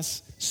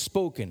has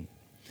spoken.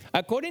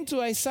 According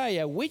to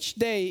Isaiah, which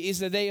day is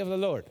the day of the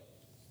Lord?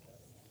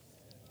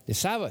 The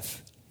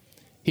Sabbath.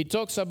 He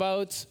talks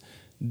about,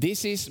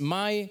 this is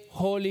my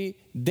holy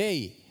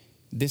day,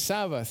 the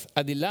Sabbath,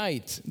 a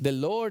delight, the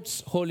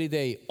Lord's holy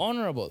day,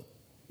 honorable.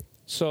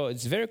 So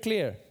it's very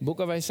clear, book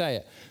of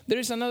Isaiah. There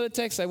is another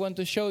text I want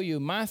to show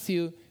you,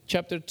 Matthew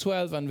chapter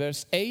 12 and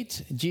verse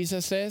 8.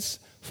 Jesus says,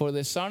 for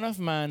the Son of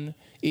Man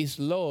is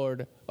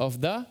Lord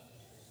of the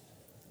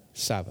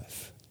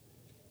Sabbath.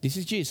 This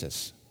is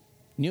Jesus,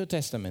 New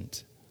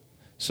Testament.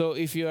 So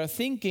if you are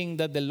thinking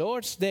that the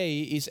Lord's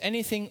day is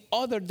anything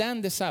other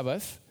than the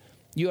Sabbath,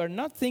 you are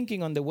not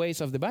thinking on the ways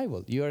of the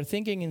Bible. You are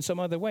thinking in some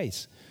other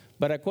ways.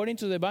 But according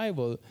to the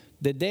Bible,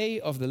 the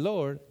day of the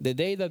Lord, the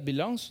day that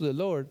belongs to the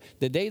Lord,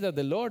 the day that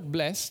the Lord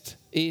blessed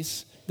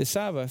is the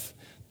Sabbath,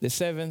 the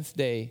seventh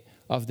day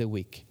of the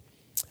week.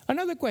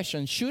 Another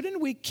question,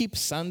 shouldn't we keep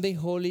Sunday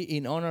holy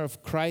in honor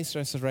of Christ's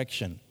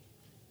resurrection?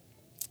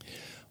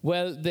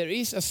 Well, there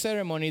is a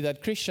ceremony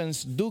that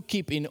Christians do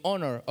keep in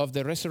honor of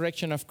the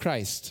resurrection of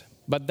Christ.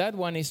 But that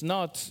one is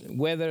not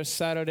whether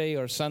Saturday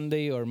or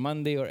Sunday or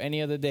Monday or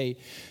any other day.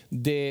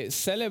 The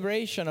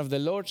celebration of the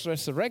Lord's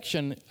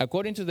resurrection,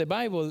 according to the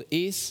Bible,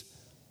 is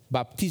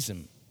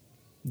baptism.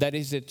 That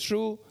is the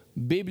true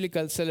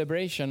biblical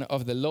celebration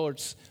of the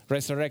Lord's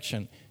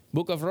resurrection.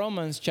 Book of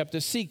Romans, chapter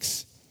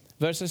 6,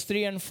 verses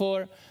 3 and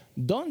 4.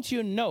 Don't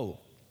you know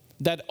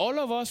that all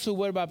of us who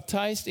were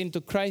baptized into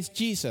Christ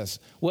Jesus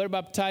were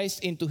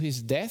baptized into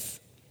his death?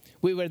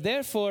 We were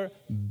therefore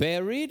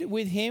buried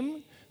with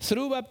him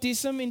through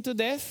baptism into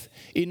death,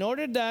 in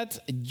order that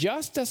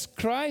just as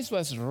Christ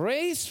was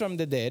raised from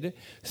the dead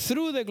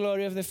through the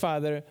glory of the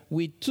Father,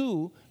 we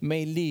too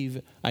may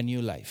live a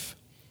new life.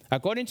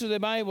 According to the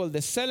Bible,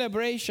 the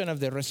celebration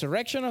of the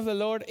resurrection of the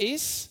Lord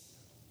is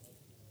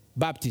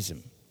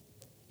baptism.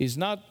 It's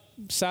not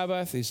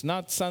Sabbath, it's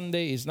not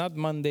Sunday, it's not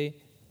Monday,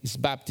 it's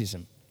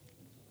baptism.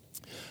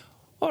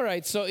 All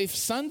right, so if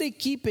Sunday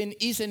keeping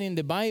isn't in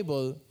the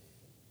Bible,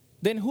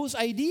 then whose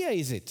idea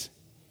is it?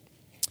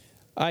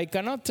 I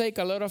cannot take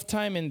a lot of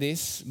time in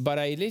this, but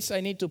at least I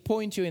need to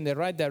point you in the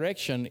right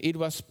direction. It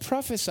was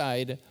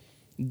prophesied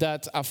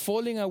that a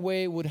falling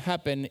away would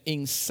happen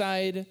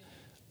inside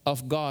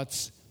of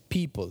God's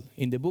people.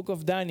 In the book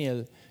of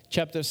Daniel,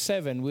 chapter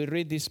 7, we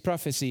read this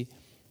prophecy.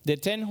 The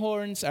 10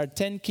 horns are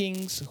 10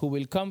 kings who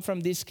will come from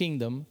this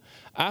kingdom.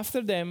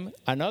 After them,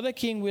 another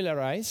king will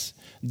arise,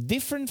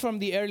 different from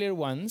the earlier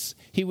ones.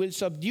 He will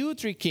subdue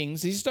 3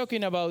 kings. He's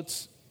talking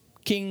about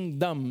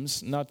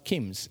kingdoms, not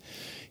kings.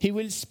 He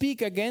will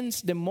speak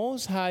against the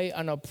Most High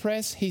and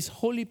oppress his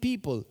holy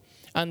people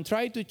and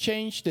try to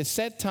change the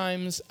set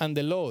times and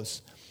the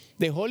laws.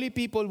 The holy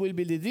people will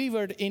be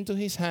delivered into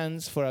his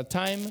hands for a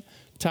time,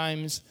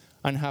 times,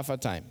 and half a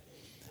time.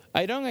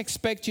 I don't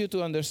expect you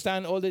to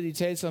understand all the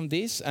details of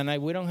this, and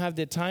we don't have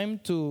the time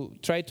to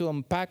try to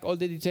unpack all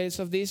the details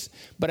of this,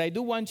 but I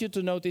do want you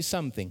to notice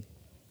something.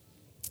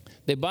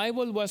 The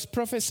Bible was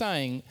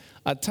prophesying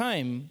a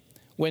time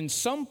when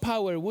some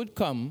power would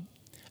come,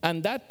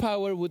 and that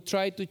power would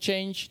try to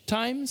change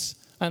times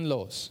and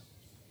laws.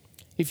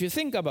 If you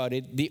think about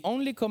it, the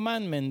only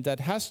commandment that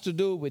has to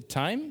do with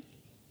time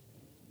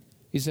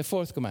is the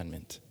 4th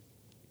commandment.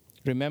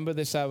 Remember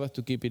the Sabbath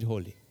to keep it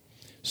holy.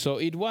 So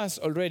it was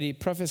already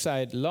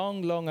prophesied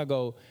long, long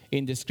ago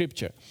in the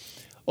scripture.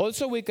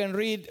 Also, we can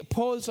read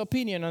Paul's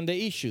opinion on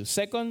the issue.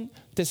 2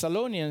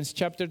 Thessalonians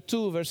chapter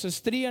 2, verses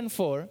 3 and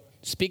 4.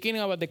 Speaking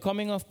about the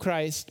coming of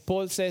Christ,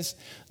 Paul says,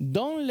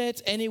 don't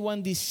let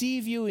anyone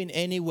deceive you in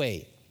any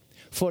way.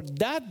 For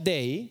that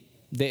day,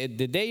 the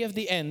day of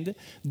the end,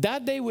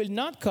 that day will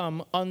not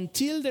come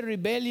until the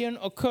rebellion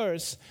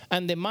occurs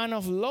and the man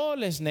of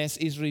lawlessness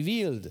is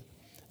revealed,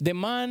 the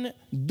man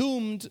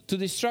doomed to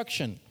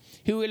destruction.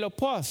 He will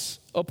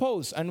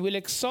oppose and will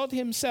exalt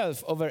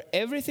himself over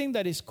everything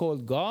that is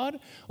called God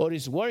or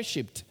is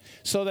worshipped,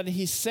 so that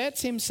he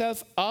sets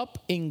himself up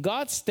in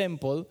God's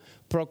temple,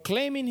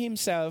 proclaiming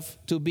himself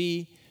to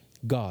be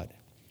God.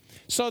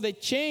 So the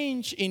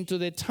change into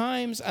the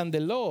times and the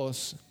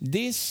laws,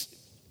 this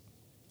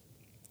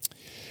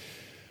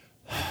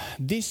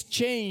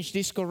change,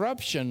 this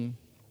corruption,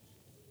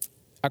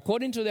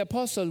 according to the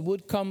apostle,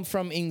 would come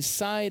from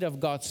inside of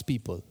God's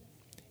people.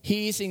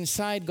 He is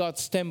inside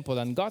God's temple,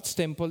 and God's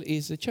temple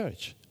is the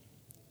church.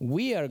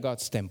 We are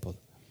God's temple.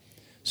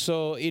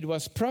 So it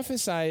was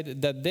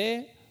prophesied that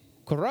the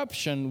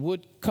corruption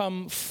would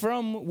come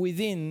from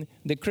within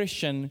the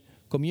Christian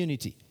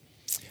community.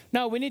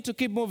 Now, we need to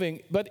keep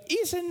moving, but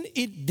isn't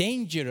it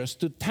dangerous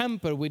to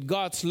tamper with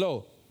God's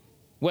law?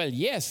 Well,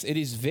 yes, it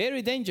is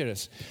very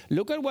dangerous.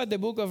 Look at what the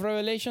book of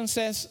Revelation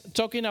says,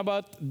 talking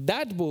about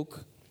that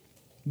book,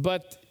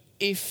 but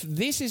if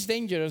this is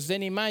dangerous,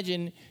 then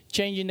imagine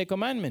changing the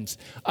commandments.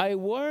 I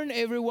warn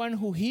everyone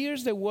who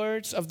hears the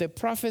words of the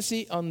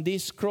prophecy on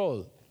this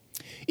scroll.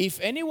 If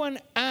anyone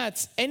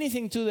adds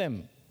anything to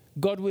them,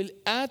 God will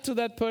add to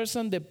that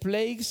person the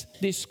plagues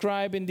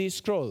described in this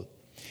scroll.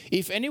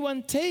 If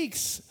anyone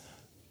takes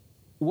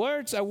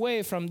words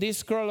away from this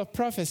scroll of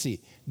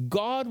prophecy,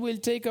 God will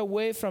take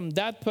away from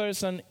that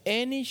person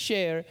any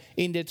share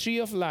in the tree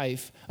of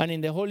life and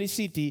in the holy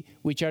city,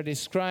 which are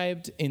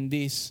described in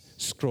this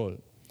scroll.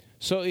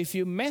 So if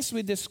you mess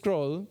with the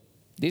scroll,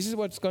 this is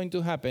what's going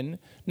to happen.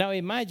 Now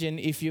imagine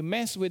if you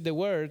mess with the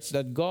words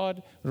that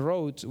God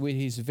wrote with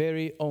his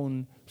very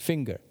own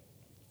finger.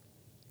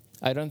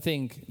 I don't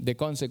think the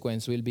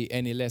consequence will be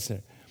any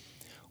lesser.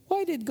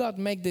 Why did God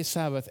make the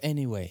Sabbath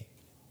anyway?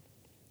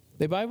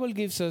 The Bible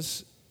gives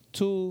us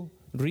two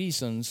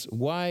reasons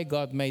why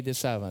God made the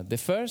Sabbath. The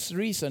first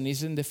reason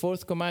is in the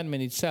fourth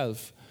commandment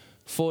itself.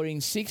 For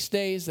in 6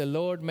 days the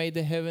Lord made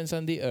the heavens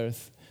and the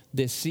earth,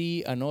 the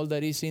sea and all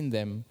that is in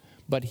them.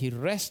 But he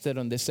rested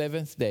on the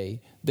seventh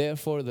day.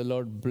 Therefore the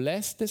Lord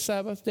blessed the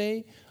Sabbath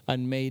day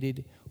and made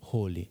it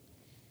holy.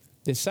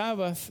 The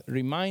Sabbath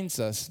reminds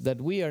us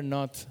that we are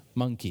not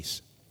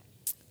monkeys.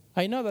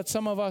 I know that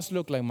some of us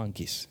look like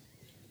monkeys.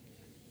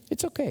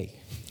 It's okay.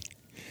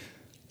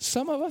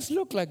 Some of us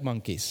look like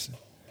monkeys.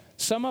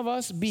 Some of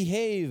us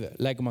behave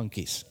like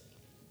monkeys.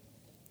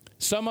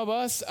 Some of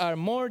us are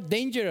more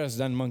dangerous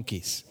than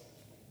monkeys.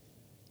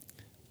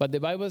 But the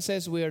Bible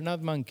says we are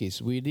not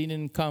monkeys. We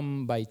didn't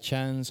come by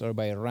chance or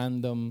by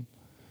random.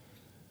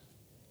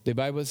 The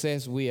Bible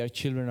says we are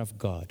children of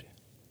God.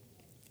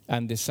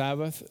 And the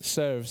Sabbath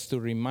serves to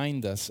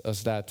remind us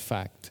of that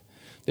fact.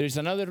 There is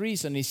another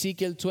reason,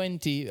 Ezekiel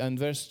 20 and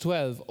verse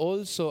 12.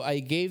 Also I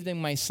gave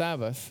them my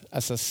Sabbath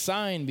as a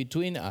sign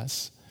between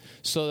us,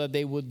 so that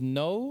they would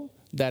know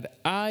that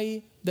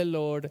I, the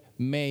Lord,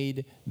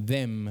 made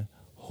them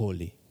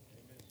holy.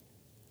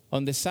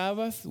 On the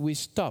Sabbath, we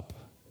stop.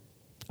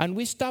 And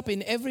we stop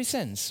in every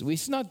sense.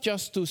 It's not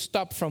just to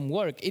stop from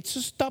work. It's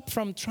to stop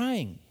from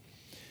trying.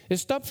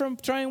 Stop from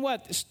trying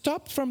what?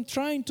 Stop from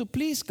trying to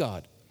please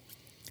God.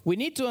 We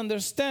need to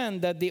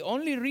understand that the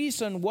only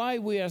reason why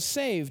we are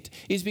saved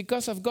is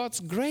because of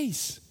God's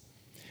grace.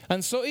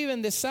 And so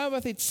even the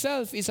Sabbath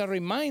itself is a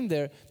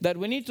reminder that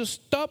we need to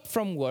stop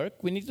from work.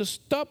 We need to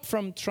stop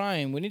from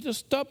trying. We need to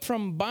stop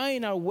from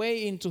buying our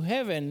way into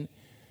heaven,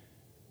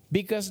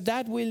 because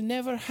that will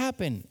never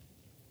happen.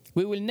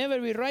 We will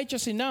never be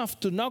righteous enough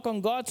to knock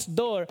on God's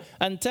door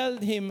and tell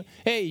him,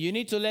 hey, you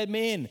need to let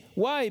me in.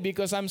 Why?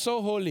 Because I'm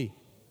so holy.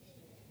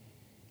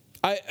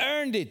 I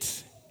earned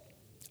it.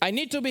 I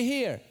need to be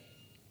here.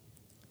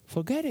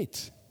 Forget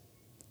it.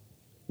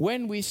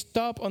 When we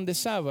stop on the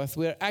Sabbath,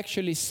 we are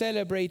actually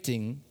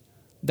celebrating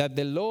that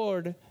the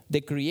Lord,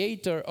 the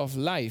creator of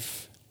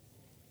life,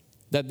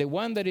 that the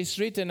one that is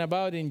written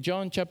about in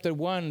John chapter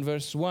 1,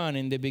 verse 1,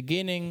 in the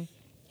beginning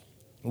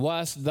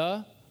was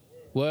the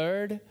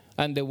Word,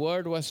 and the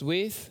Word was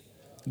with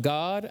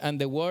God, and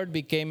the Word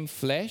became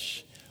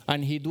flesh,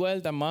 and he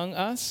dwelt among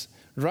us.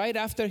 Right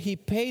after he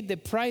paid the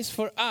price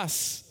for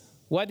us,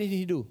 what did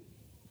he do?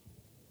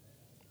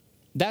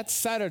 That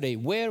Saturday,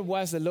 where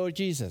was the Lord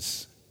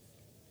Jesus?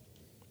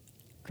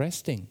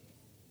 Resting.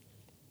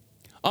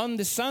 On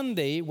the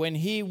Sunday, when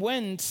he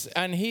went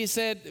and he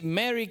said,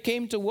 Mary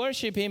came to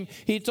worship him,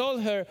 he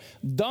told her,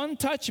 don't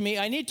touch me,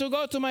 I need to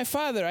go to my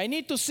Father. I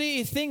need to see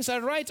if things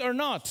are right or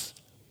not.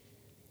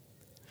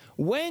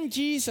 When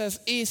Jesus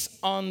is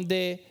on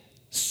the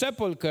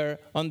sepulchre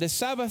on the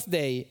Sabbath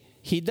day,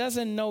 he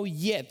doesn't know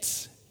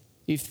yet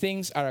if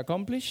things are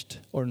accomplished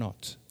or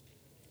not.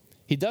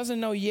 He doesn't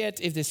know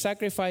yet if the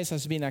sacrifice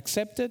has been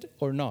accepted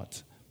or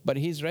not, but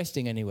he's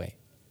resting anyway.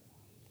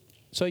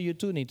 So you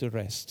too need to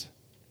rest.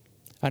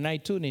 And I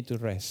too need to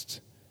rest.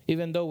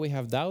 Even though we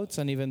have doubts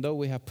and even though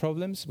we have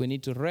problems, we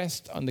need to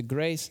rest on the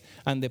grace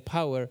and the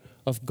power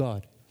of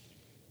God.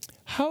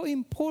 How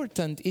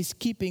important is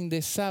keeping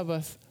the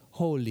Sabbath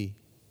holy?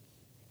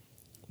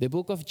 The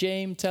book of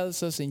James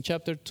tells us in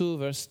chapter 2,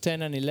 verse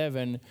 10 and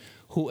 11,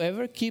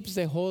 whoever keeps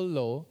the whole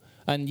law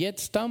and yet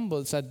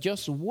stumbles at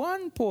just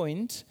one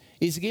point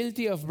is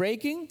guilty of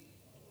breaking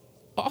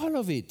all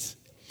of it.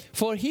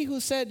 For he who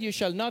said you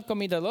shall not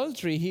commit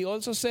adultery, he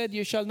also said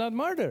you shall not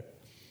murder.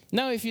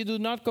 Now if you do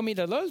not commit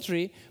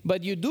adultery,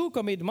 but you do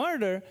commit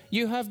murder,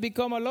 you have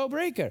become a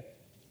lawbreaker.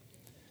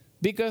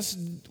 Because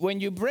when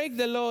you break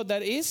the law,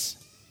 that is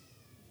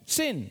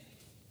sin.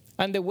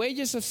 And the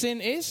wages of sin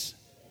is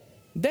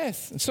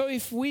death. So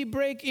if we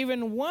break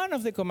even one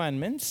of the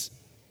commandments,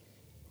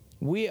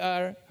 we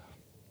are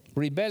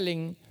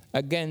rebelling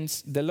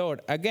against the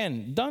Lord.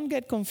 Again, don't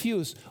get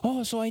confused.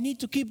 Oh, so I need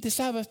to keep the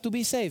Sabbath to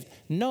be saved.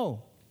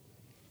 No.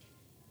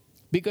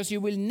 Because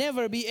you will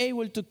never be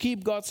able to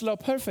keep God's law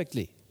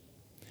perfectly.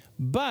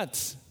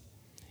 But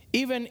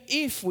even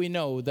if we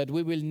know that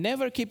we will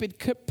never keep it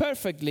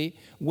perfectly,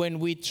 when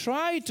we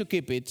try to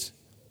keep it,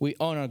 we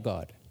honor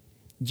God.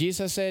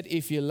 Jesus said,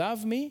 if you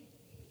love me,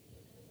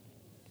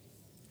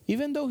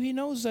 even though he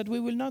knows that we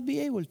will not be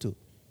able to.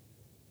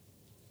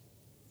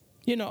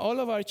 You know, all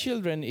of our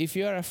children, if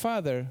you are a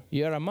father,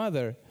 you are a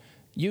mother,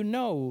 you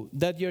know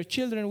that your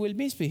children will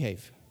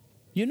misbehave.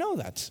 You know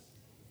that.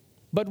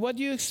 But what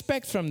do you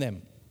expect from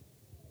them?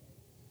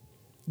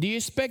 Do you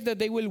expect that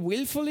they will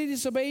willfully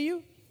disobey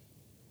you?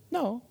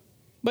 No.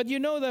 But you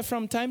know that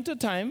from time to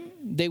time,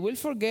 they will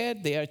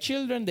forget, they are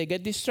children, they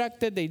get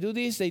distracted, they do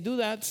this, they do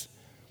that.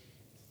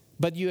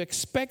 But you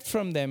expect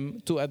from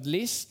them to at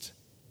least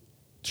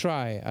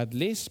try, at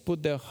least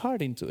put their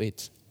heart into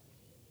it.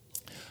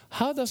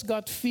 How does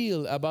God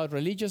feel about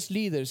religious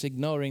leaders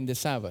ignoring the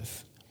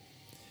Sabbath?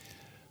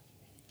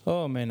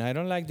 Oh man, I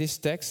don't like this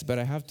text, but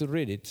I have to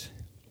read it.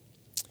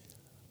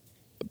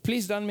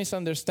 Please don't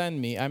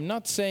misunderstand me. I'm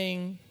not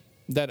saying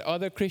that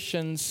other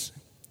Christians,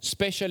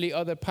 especially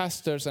other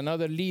pastors and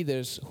other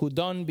leaders who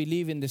don't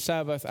believe in the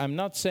Sabbath, I'm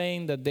not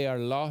saying that they are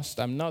lost.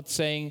 I'm not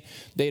saying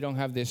they don't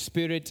have the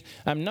Spirit.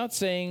 I'm not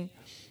saying,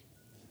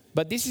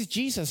 but this is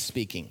Jesus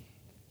speaking.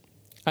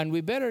 And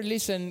we better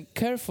listen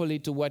carefully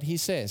to what he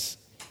says.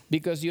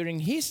 Because during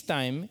his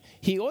time,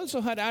 he also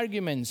had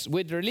arguments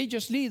with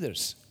religious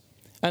leaders.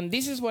 And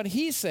this is what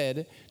he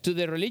said to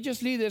the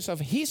religious leaders of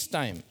his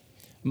time.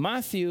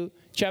 Matthew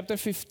chapter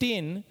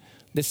 15,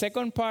 the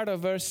second part of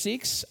verse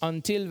 6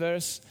 until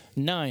verse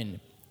 9.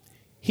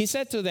 He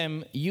said to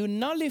them, "You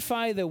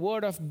nullify the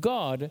word of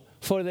God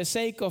for the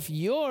sake of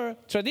your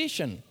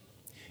tradition.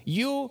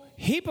 You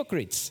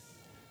hypocrites!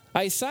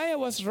 Isaiah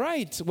was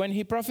right when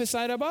he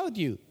prophesied about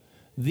you.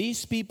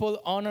 These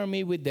people honor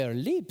me with their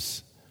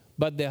lips,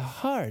 but their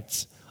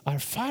hearts are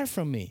far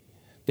from me.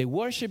 They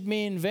worship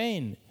me in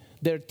vain.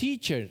 Their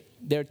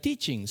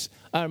teachings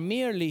are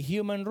merely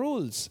human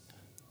rules.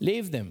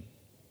 Leave them.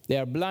 They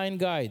are blind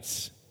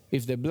guides.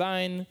 If the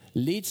blind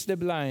leads the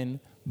blind,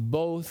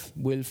 both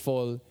will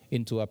fall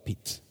into a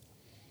pit."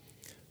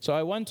 So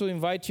I want to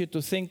invite you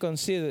to think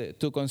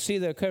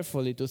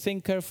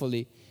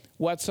carefully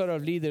what sort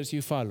of leaders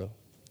you follow.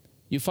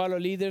 You follow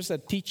leaders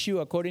that teach you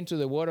according to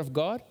the Word of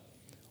God,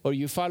 or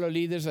you follow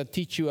leaders that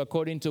teach you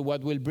according to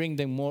what will bring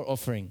them more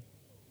offering.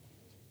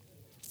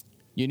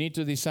 You need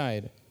to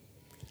decide.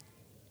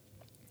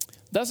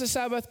 Does the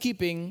Sabbath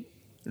keeping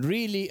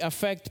really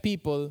affect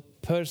people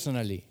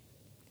personally?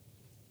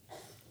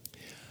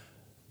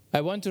 I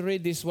want to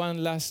read this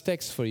one last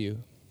text for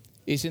you.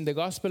 It's in the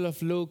Gospel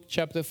of Luke,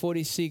 chapter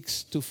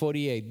 46 to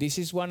 48. This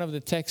is one of the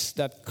texts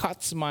that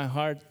cuts my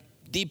heart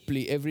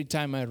deeply every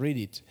time I read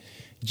it.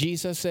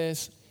 Jesus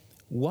says,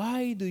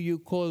 "Why do you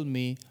call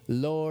me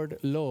Lord,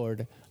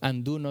 Lord,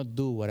 and do not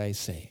do what I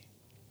say?"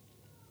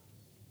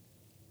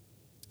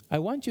 I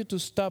want you to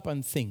stop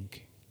and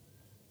think.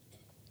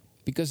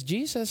 Because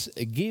Jesus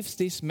gives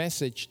this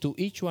message to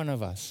each one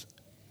of us.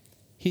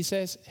 He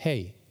says,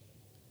 "Hey,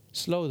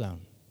 slow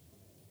down.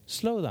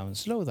 Slow down,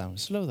 slow down,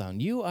 slow down.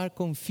 You are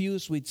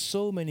confused with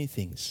so many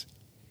things.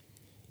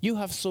 You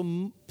have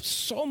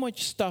so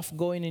much stuff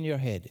going in your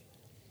head.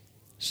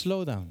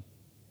 Slow down.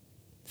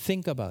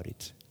 Think about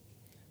it.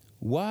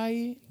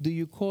 Why do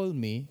you call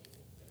me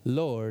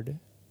Lord,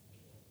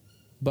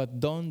 but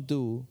don't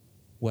do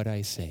what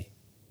I say?"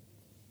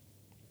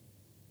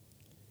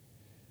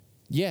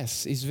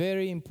 Yes, it's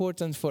very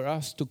important for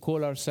us to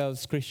call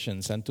ourselves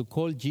Christians and to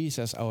call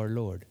Jesus our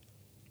Lord.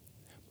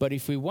 But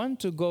if we want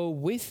to go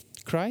with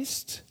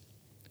Christ,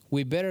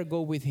 we better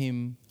go with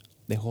him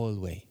the whole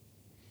way.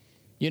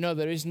 You know,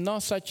 there is no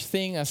such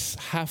thing as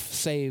half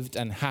saved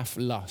and half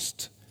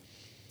lost.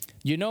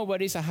 You know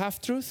what is a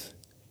half-truth?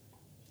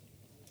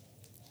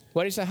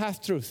 What is a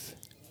half-truth?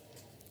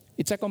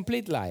 It's a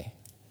complete lie.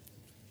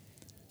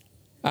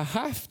 A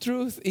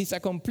half-truth is a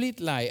complete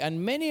lie,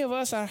 and many of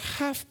us are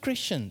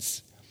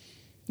half-Christians.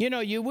 You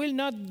know, you will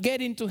not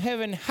get into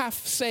heaven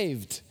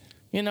half-saved.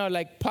 You know,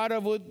 like part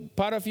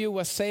of you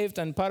was saved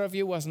and part of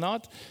you was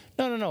not.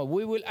 No.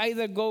 We will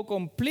either go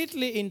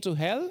completely into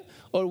hell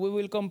or we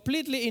will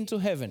completely into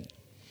heaven.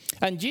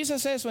 And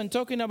Jesus says when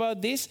talking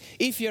about this,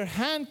 if your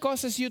hand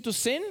causes you to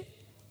sin,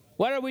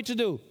 what are we to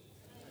do?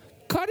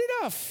 Cut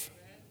it off.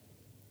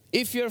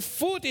 If your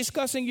foot is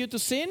causing you to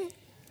sin,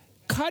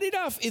 cut it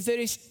off. If there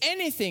is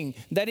anything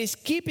that is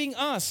keeping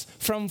us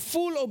from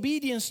full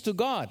obedience to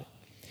God,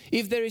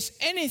 if there is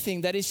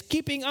anything that is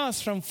keeping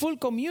us from full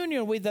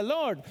communion with the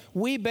Lord,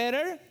 we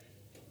better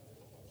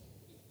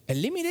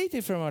eliminate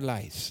it from our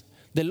lives.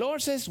 The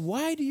Lord says,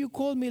 "Why do you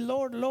call me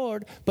Lord,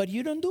 Lord, but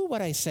you don't do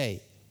what I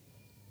say?"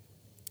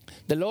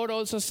 The Lord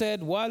also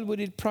said, "What would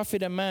it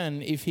profit a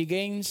man if he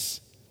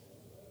gains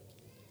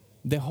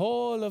the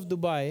whole of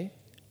Dubai,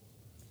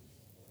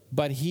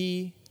 but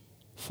he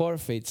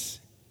forfeits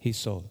his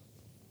soul?"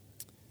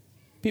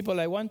 People,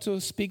 I want to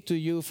speak to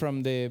you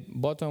from the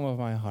bottom of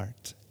my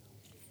heart.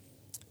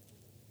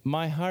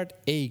 My heart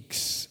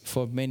aches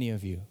for many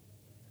of you.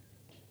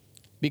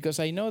 Because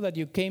I know that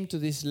you came to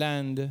this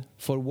land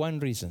for one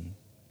reason.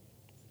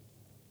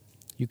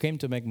 You came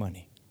to make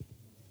money.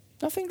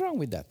 Nothing wrong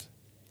with that.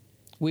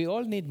 We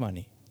all need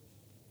money.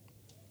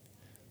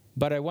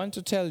 But I want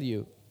to tell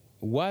you,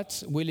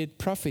 what will it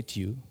profit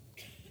you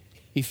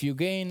if you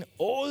gain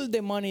all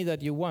the money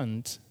that you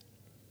want,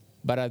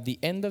 but at the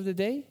end of the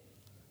day,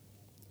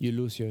 you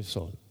lose your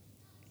soul?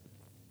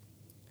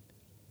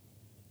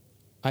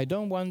 I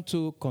don't want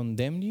to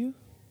condemn you.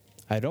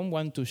 I don't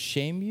want to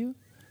shame you,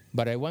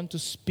 but I want to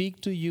speak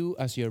to you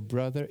as your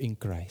brother in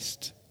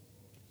Christ.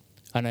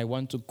 And I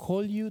want to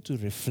call you to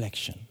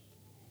reflection.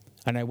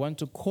 And I want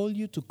to call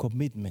you to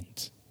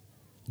commitment.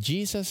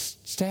 Jesus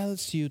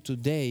tells you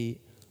today,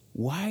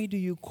 why do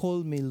you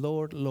call me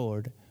Lord,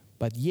 Lord,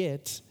 but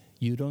yet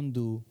you don't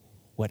do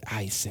what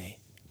I say?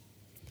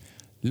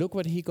 Look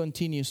what he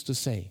continues to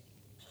say.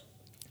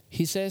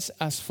 He says,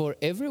 as for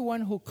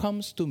everyone who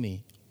comes to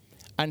me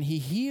and he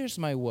hears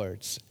my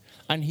words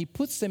and he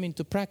puts them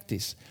into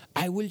practice,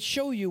 I will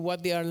show you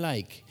what they are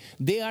like.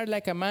 They are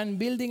like a man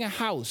building a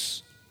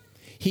house.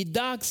 He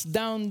digs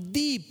down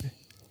deep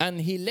and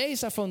he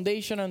lays a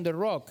foundation on the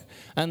rock.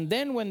 And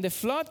then when the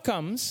flood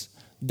comes,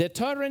 the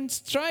torrent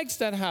strikes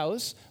that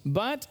house,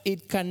 but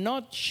it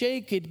cannot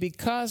shake it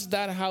because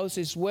that house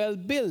is well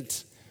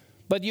built.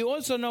 But you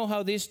also know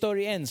how this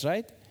story ends,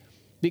 right?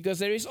 Because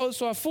there is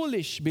also a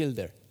foolish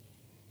builder.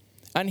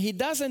 And he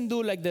doesn't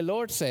do like the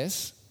Lord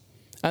says.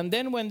 And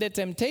then when the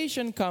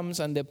temptation comes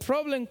and the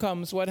problem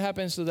comes, what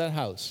happens to that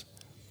house?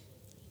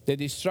 The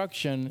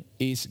destruction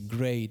is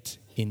great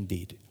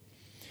indeed.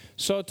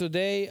 So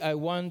today I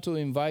want to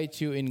invite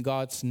you in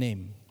God's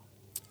name.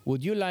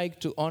 Would you like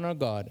to honor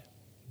God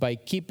by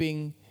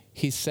keeping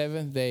his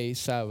seventh-day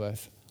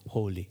Sabbath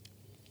holy?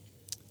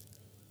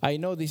 I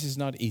know this is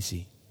not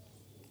easy.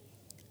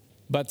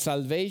 But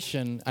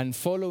salvation and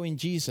following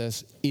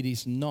Jesus, it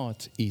is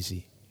not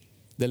easy.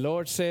 The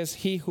Lord says,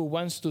 he who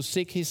wants to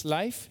seek his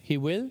life, he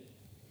will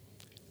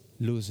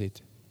lose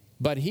it.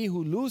 But he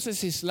who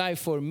loses his life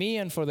for me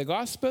and for the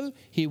gospel,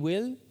 he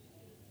will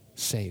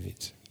save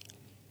it.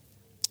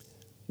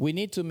 We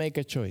need to make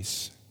a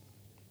choice.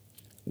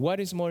 What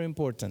is more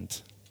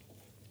important?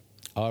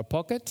 Our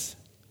pockets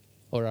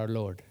or our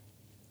Lord?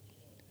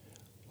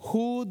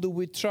 Who do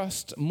we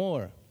trust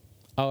more?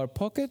 Our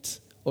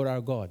pockets or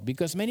our God?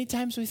 Because many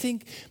times we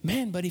think,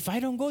 man, but if I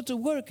don't go to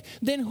work,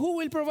 then who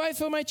will provide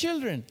for my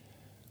children?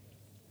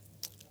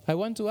 I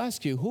want to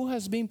ask you, who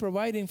has been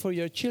providing for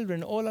your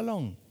children all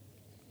along?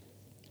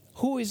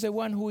 Who is the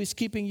one who is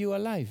keeping you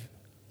alive?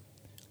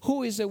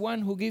 Who is the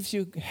one who gives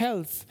you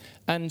health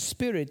and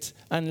spirit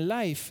and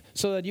life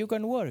so that you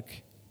can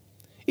work?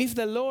 If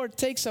the Lord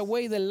takes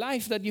away the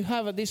life that you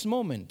have at this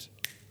moment,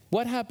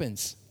 what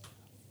happens?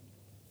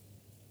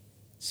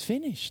 It's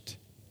finished.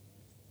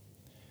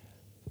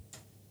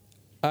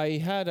 I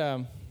had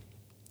a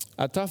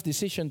tough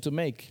decision to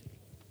make.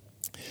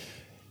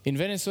 In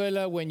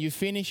Venezuela, when you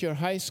finish your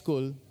high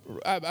school,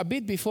 a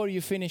bit before you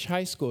finish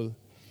high school,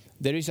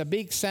 there is a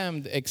big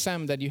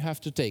exam that you have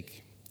to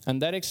take. And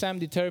that exam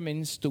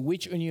determines to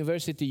which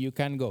university you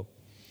can go.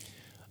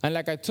 And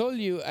like I told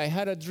you, I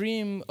had a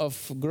dream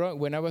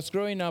when I was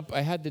growing up, I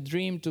had the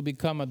dream to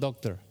become a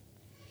doctor.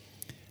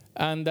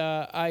 And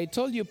I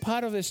told you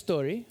part of the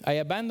story. I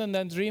abandoned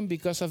that dream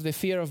because of the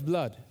fear of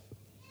blood.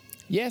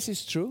 Yes,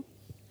 it's true.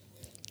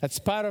 That's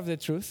part of the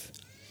truth.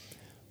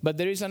 But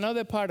there is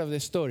another part of the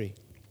story.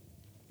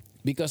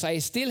 Because I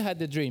still had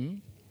the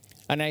dream,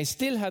 and I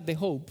still had the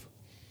hope.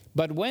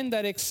 But when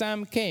that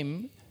exam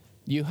came,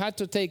 you had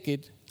to take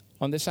it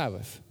on the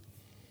Sabbath.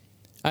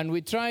 And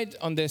we tried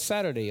on the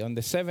Saturday, on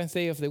the seventh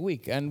day of the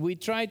week. And we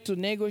tried to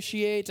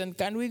negotiate, and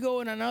can we go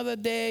on another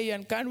day?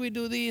 And can we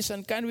do this?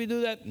 And can we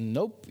do that?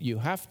 Nope, you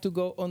have to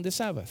go on the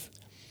Sabbath.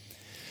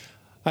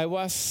 I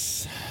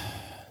was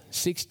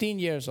 16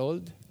 years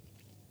old.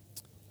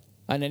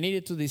 And I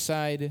needed to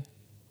decide,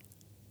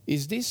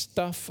 is this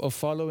stuff of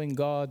following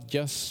God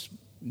just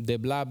the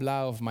blah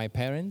blah of my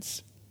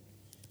parents?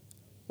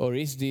 Or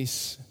is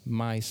this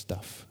my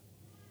stuff?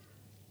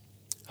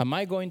 Am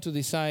I going to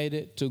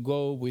decide to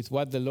go with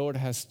what the Lord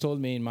has told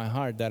me in my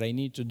heart that I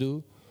need to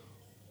do?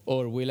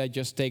 Or will I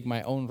just take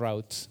my own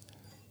route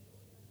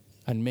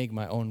and make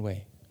my own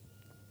way?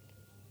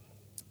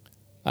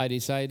 I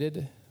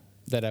decided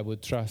that I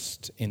would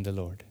trust in the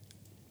Lord.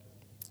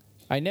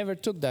 I never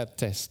took that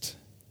test.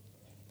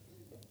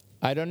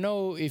 I don't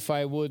know if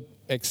I would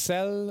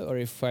excel or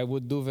if I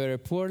would do very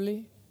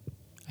poorly.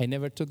 I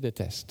never took the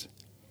test.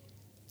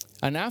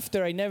 And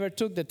after I never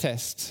took the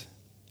test,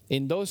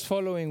 in those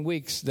following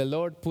weeks, the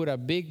Lord put a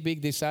big,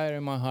 big desire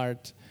in my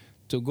heart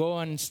to go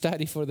and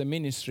study for the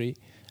ministry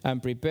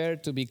and prepare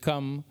to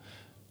become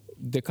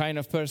the kind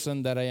of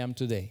person that I am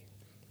today,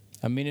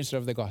 a minister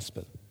of the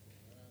gospel.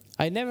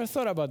 I never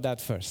thought about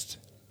that first.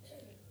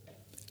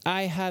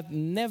 I had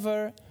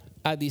never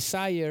a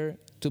desire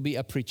to be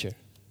a preacher.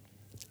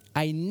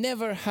 I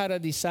never had a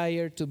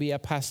desire to be a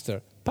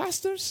pastor.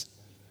 Pastors?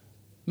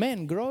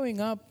 Man,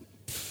 growing up,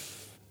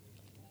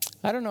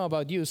 I don't know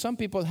about you. Some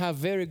people have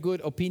very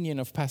good opinion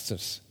of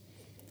pastors.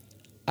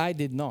 I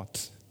did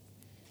not.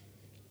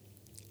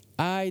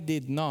 I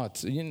did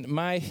not.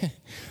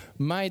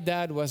 My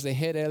dad was the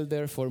head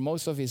elder for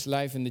most of his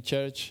life in the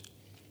church.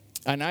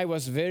 And I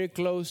was very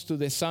close to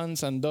the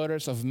sons and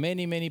daughters of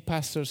many, many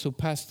pastors who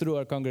passed through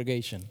our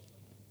congregation.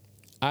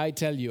 I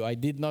tell you, I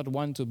did not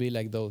want to be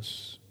like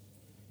those.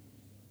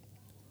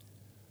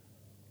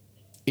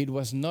 It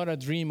was not a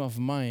dream of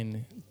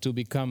mine to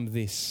become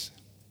this.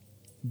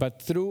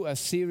 But through a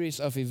series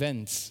of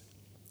events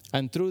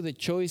and through the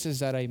choices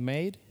that I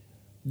made,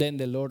 then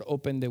the Lord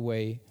opened the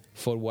way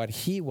for what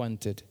He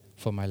wanted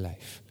for my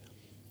life.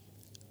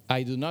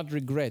 I do not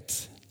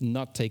regret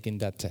not taking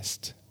that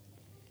test.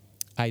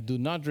 I do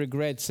not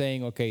regret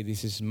saying, okay,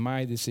 this is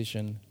my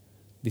decision,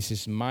 this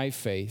is my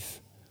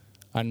faith.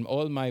 And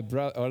all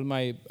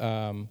my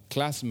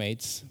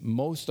classmates,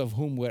 most of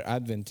whom were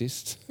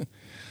Adventists,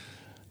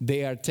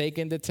 they are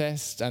taking the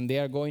test and they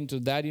are going to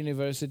that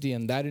university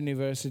and that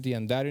university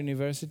and that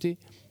university.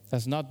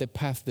 That's not the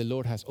path the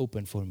Lord has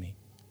opened for me.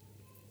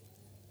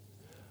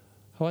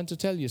 I want to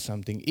tell you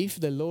something. If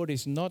the Lord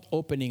is not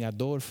opening a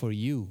door for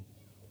you,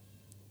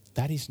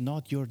 that is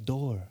not your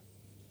door.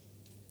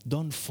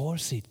 Don't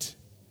force it.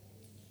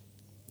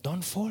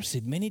 Don't force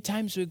it. Many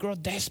times we grow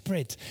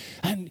desperate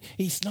and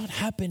it's not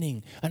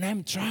happening. And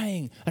I'm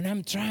trying and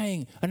I'm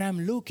trying and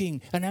I'm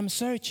looking and I'm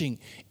searching.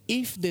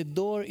 If the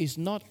door is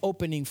not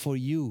opening for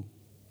you,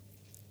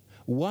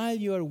 while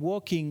you are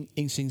walking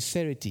in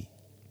sincerity,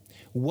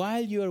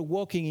 while you are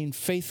walking in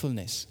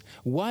faithfulness,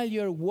 while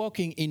you are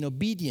walking in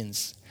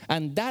obedience,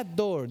 and that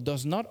door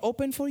does not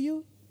open for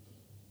you,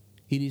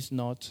 it is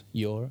not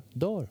your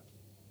door.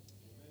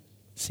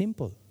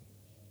 Simple.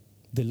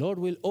 The Lord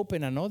will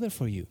open another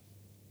for you.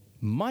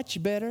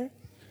 Much better,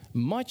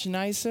 much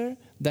nicer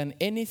than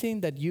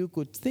anything that you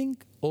could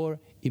think or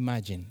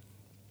imagine.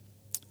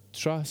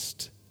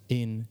 Trust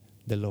in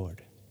the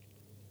Lord.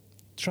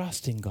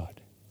 Trust in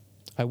God.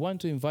 I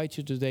want to invite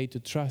you today to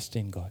trust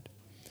in God.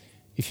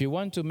 If you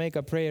want to make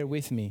a prayer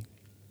with me,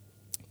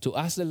 to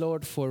ask the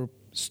Lord for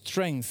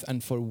strength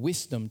and for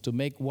wisdom to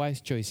make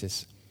wise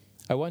choices,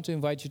 I want to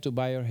invite you to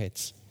bow your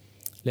heads.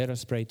 Let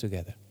us pray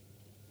together.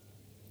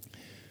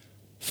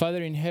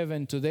 Father in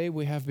heaven, today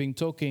we have been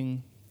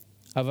talking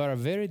about a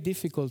very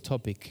difficult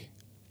topic.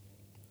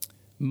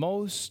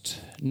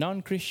 Most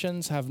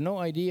non-Christians have no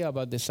idea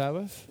about the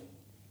Sabbath,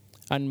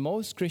 and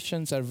most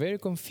Christians are very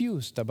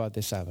confused about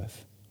the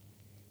Sabbath.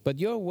 But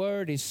your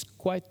word is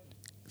quite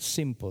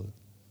simple,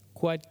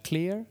 quite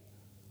clear,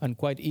 and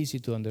quite easy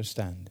to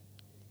understand.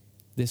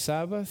 The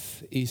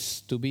Sabbath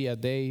is to be a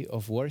day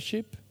of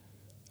worship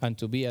and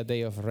to be a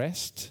day of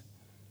rest,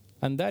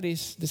 and that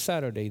is the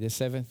Saturday, the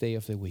seventh day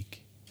of the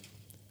week.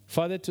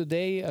 Father,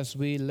 today as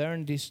we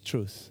learn this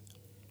truth,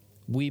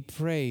 we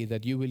pray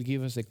that you will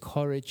give us the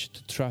courage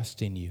to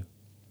trust in you.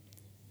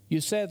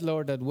 You said,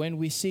 Lord, that when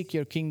we seek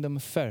your kingdom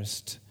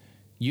first,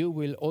 you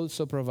will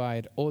also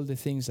provide all the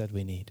things that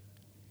we need.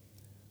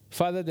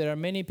 Father, there are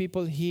many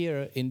people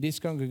here in this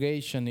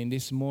congregation in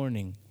this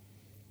morning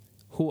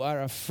who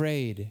are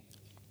afraid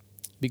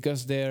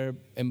because their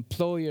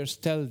employers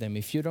tell them,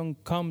 if you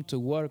don't come to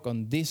work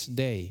on this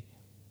day,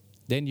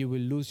 then you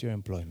will lose your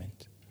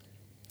employment.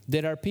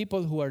 There are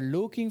people who are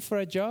looking for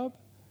a job,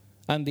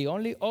 and the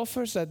only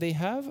offers that they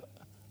have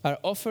are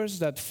offers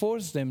that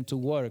force them to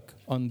work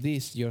on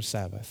this, your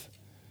Sabbath.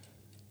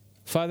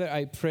 Father,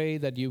 I pray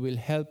that you will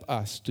help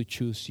us to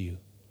choose you,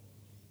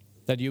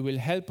 that you will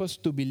help us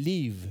to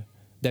believe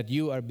that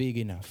you are big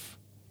enough,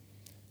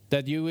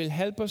 that you will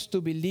help us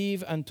to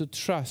believe and to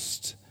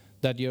trust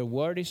that your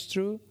word is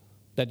true,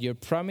 that your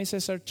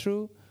promises are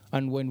true,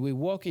 and when we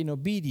walk in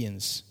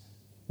obedience,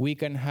 we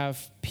can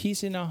have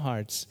peace in our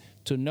hearts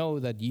to know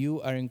that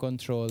you are in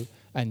control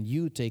and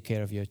you take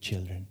care of your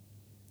children.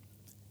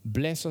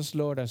 Bless us,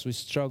 Lord, as we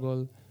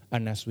struggle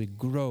and as we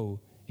grow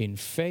in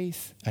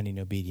faith and in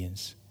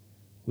obedience.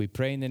 We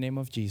pray in the name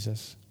of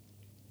Jesus.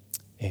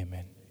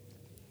 Amen.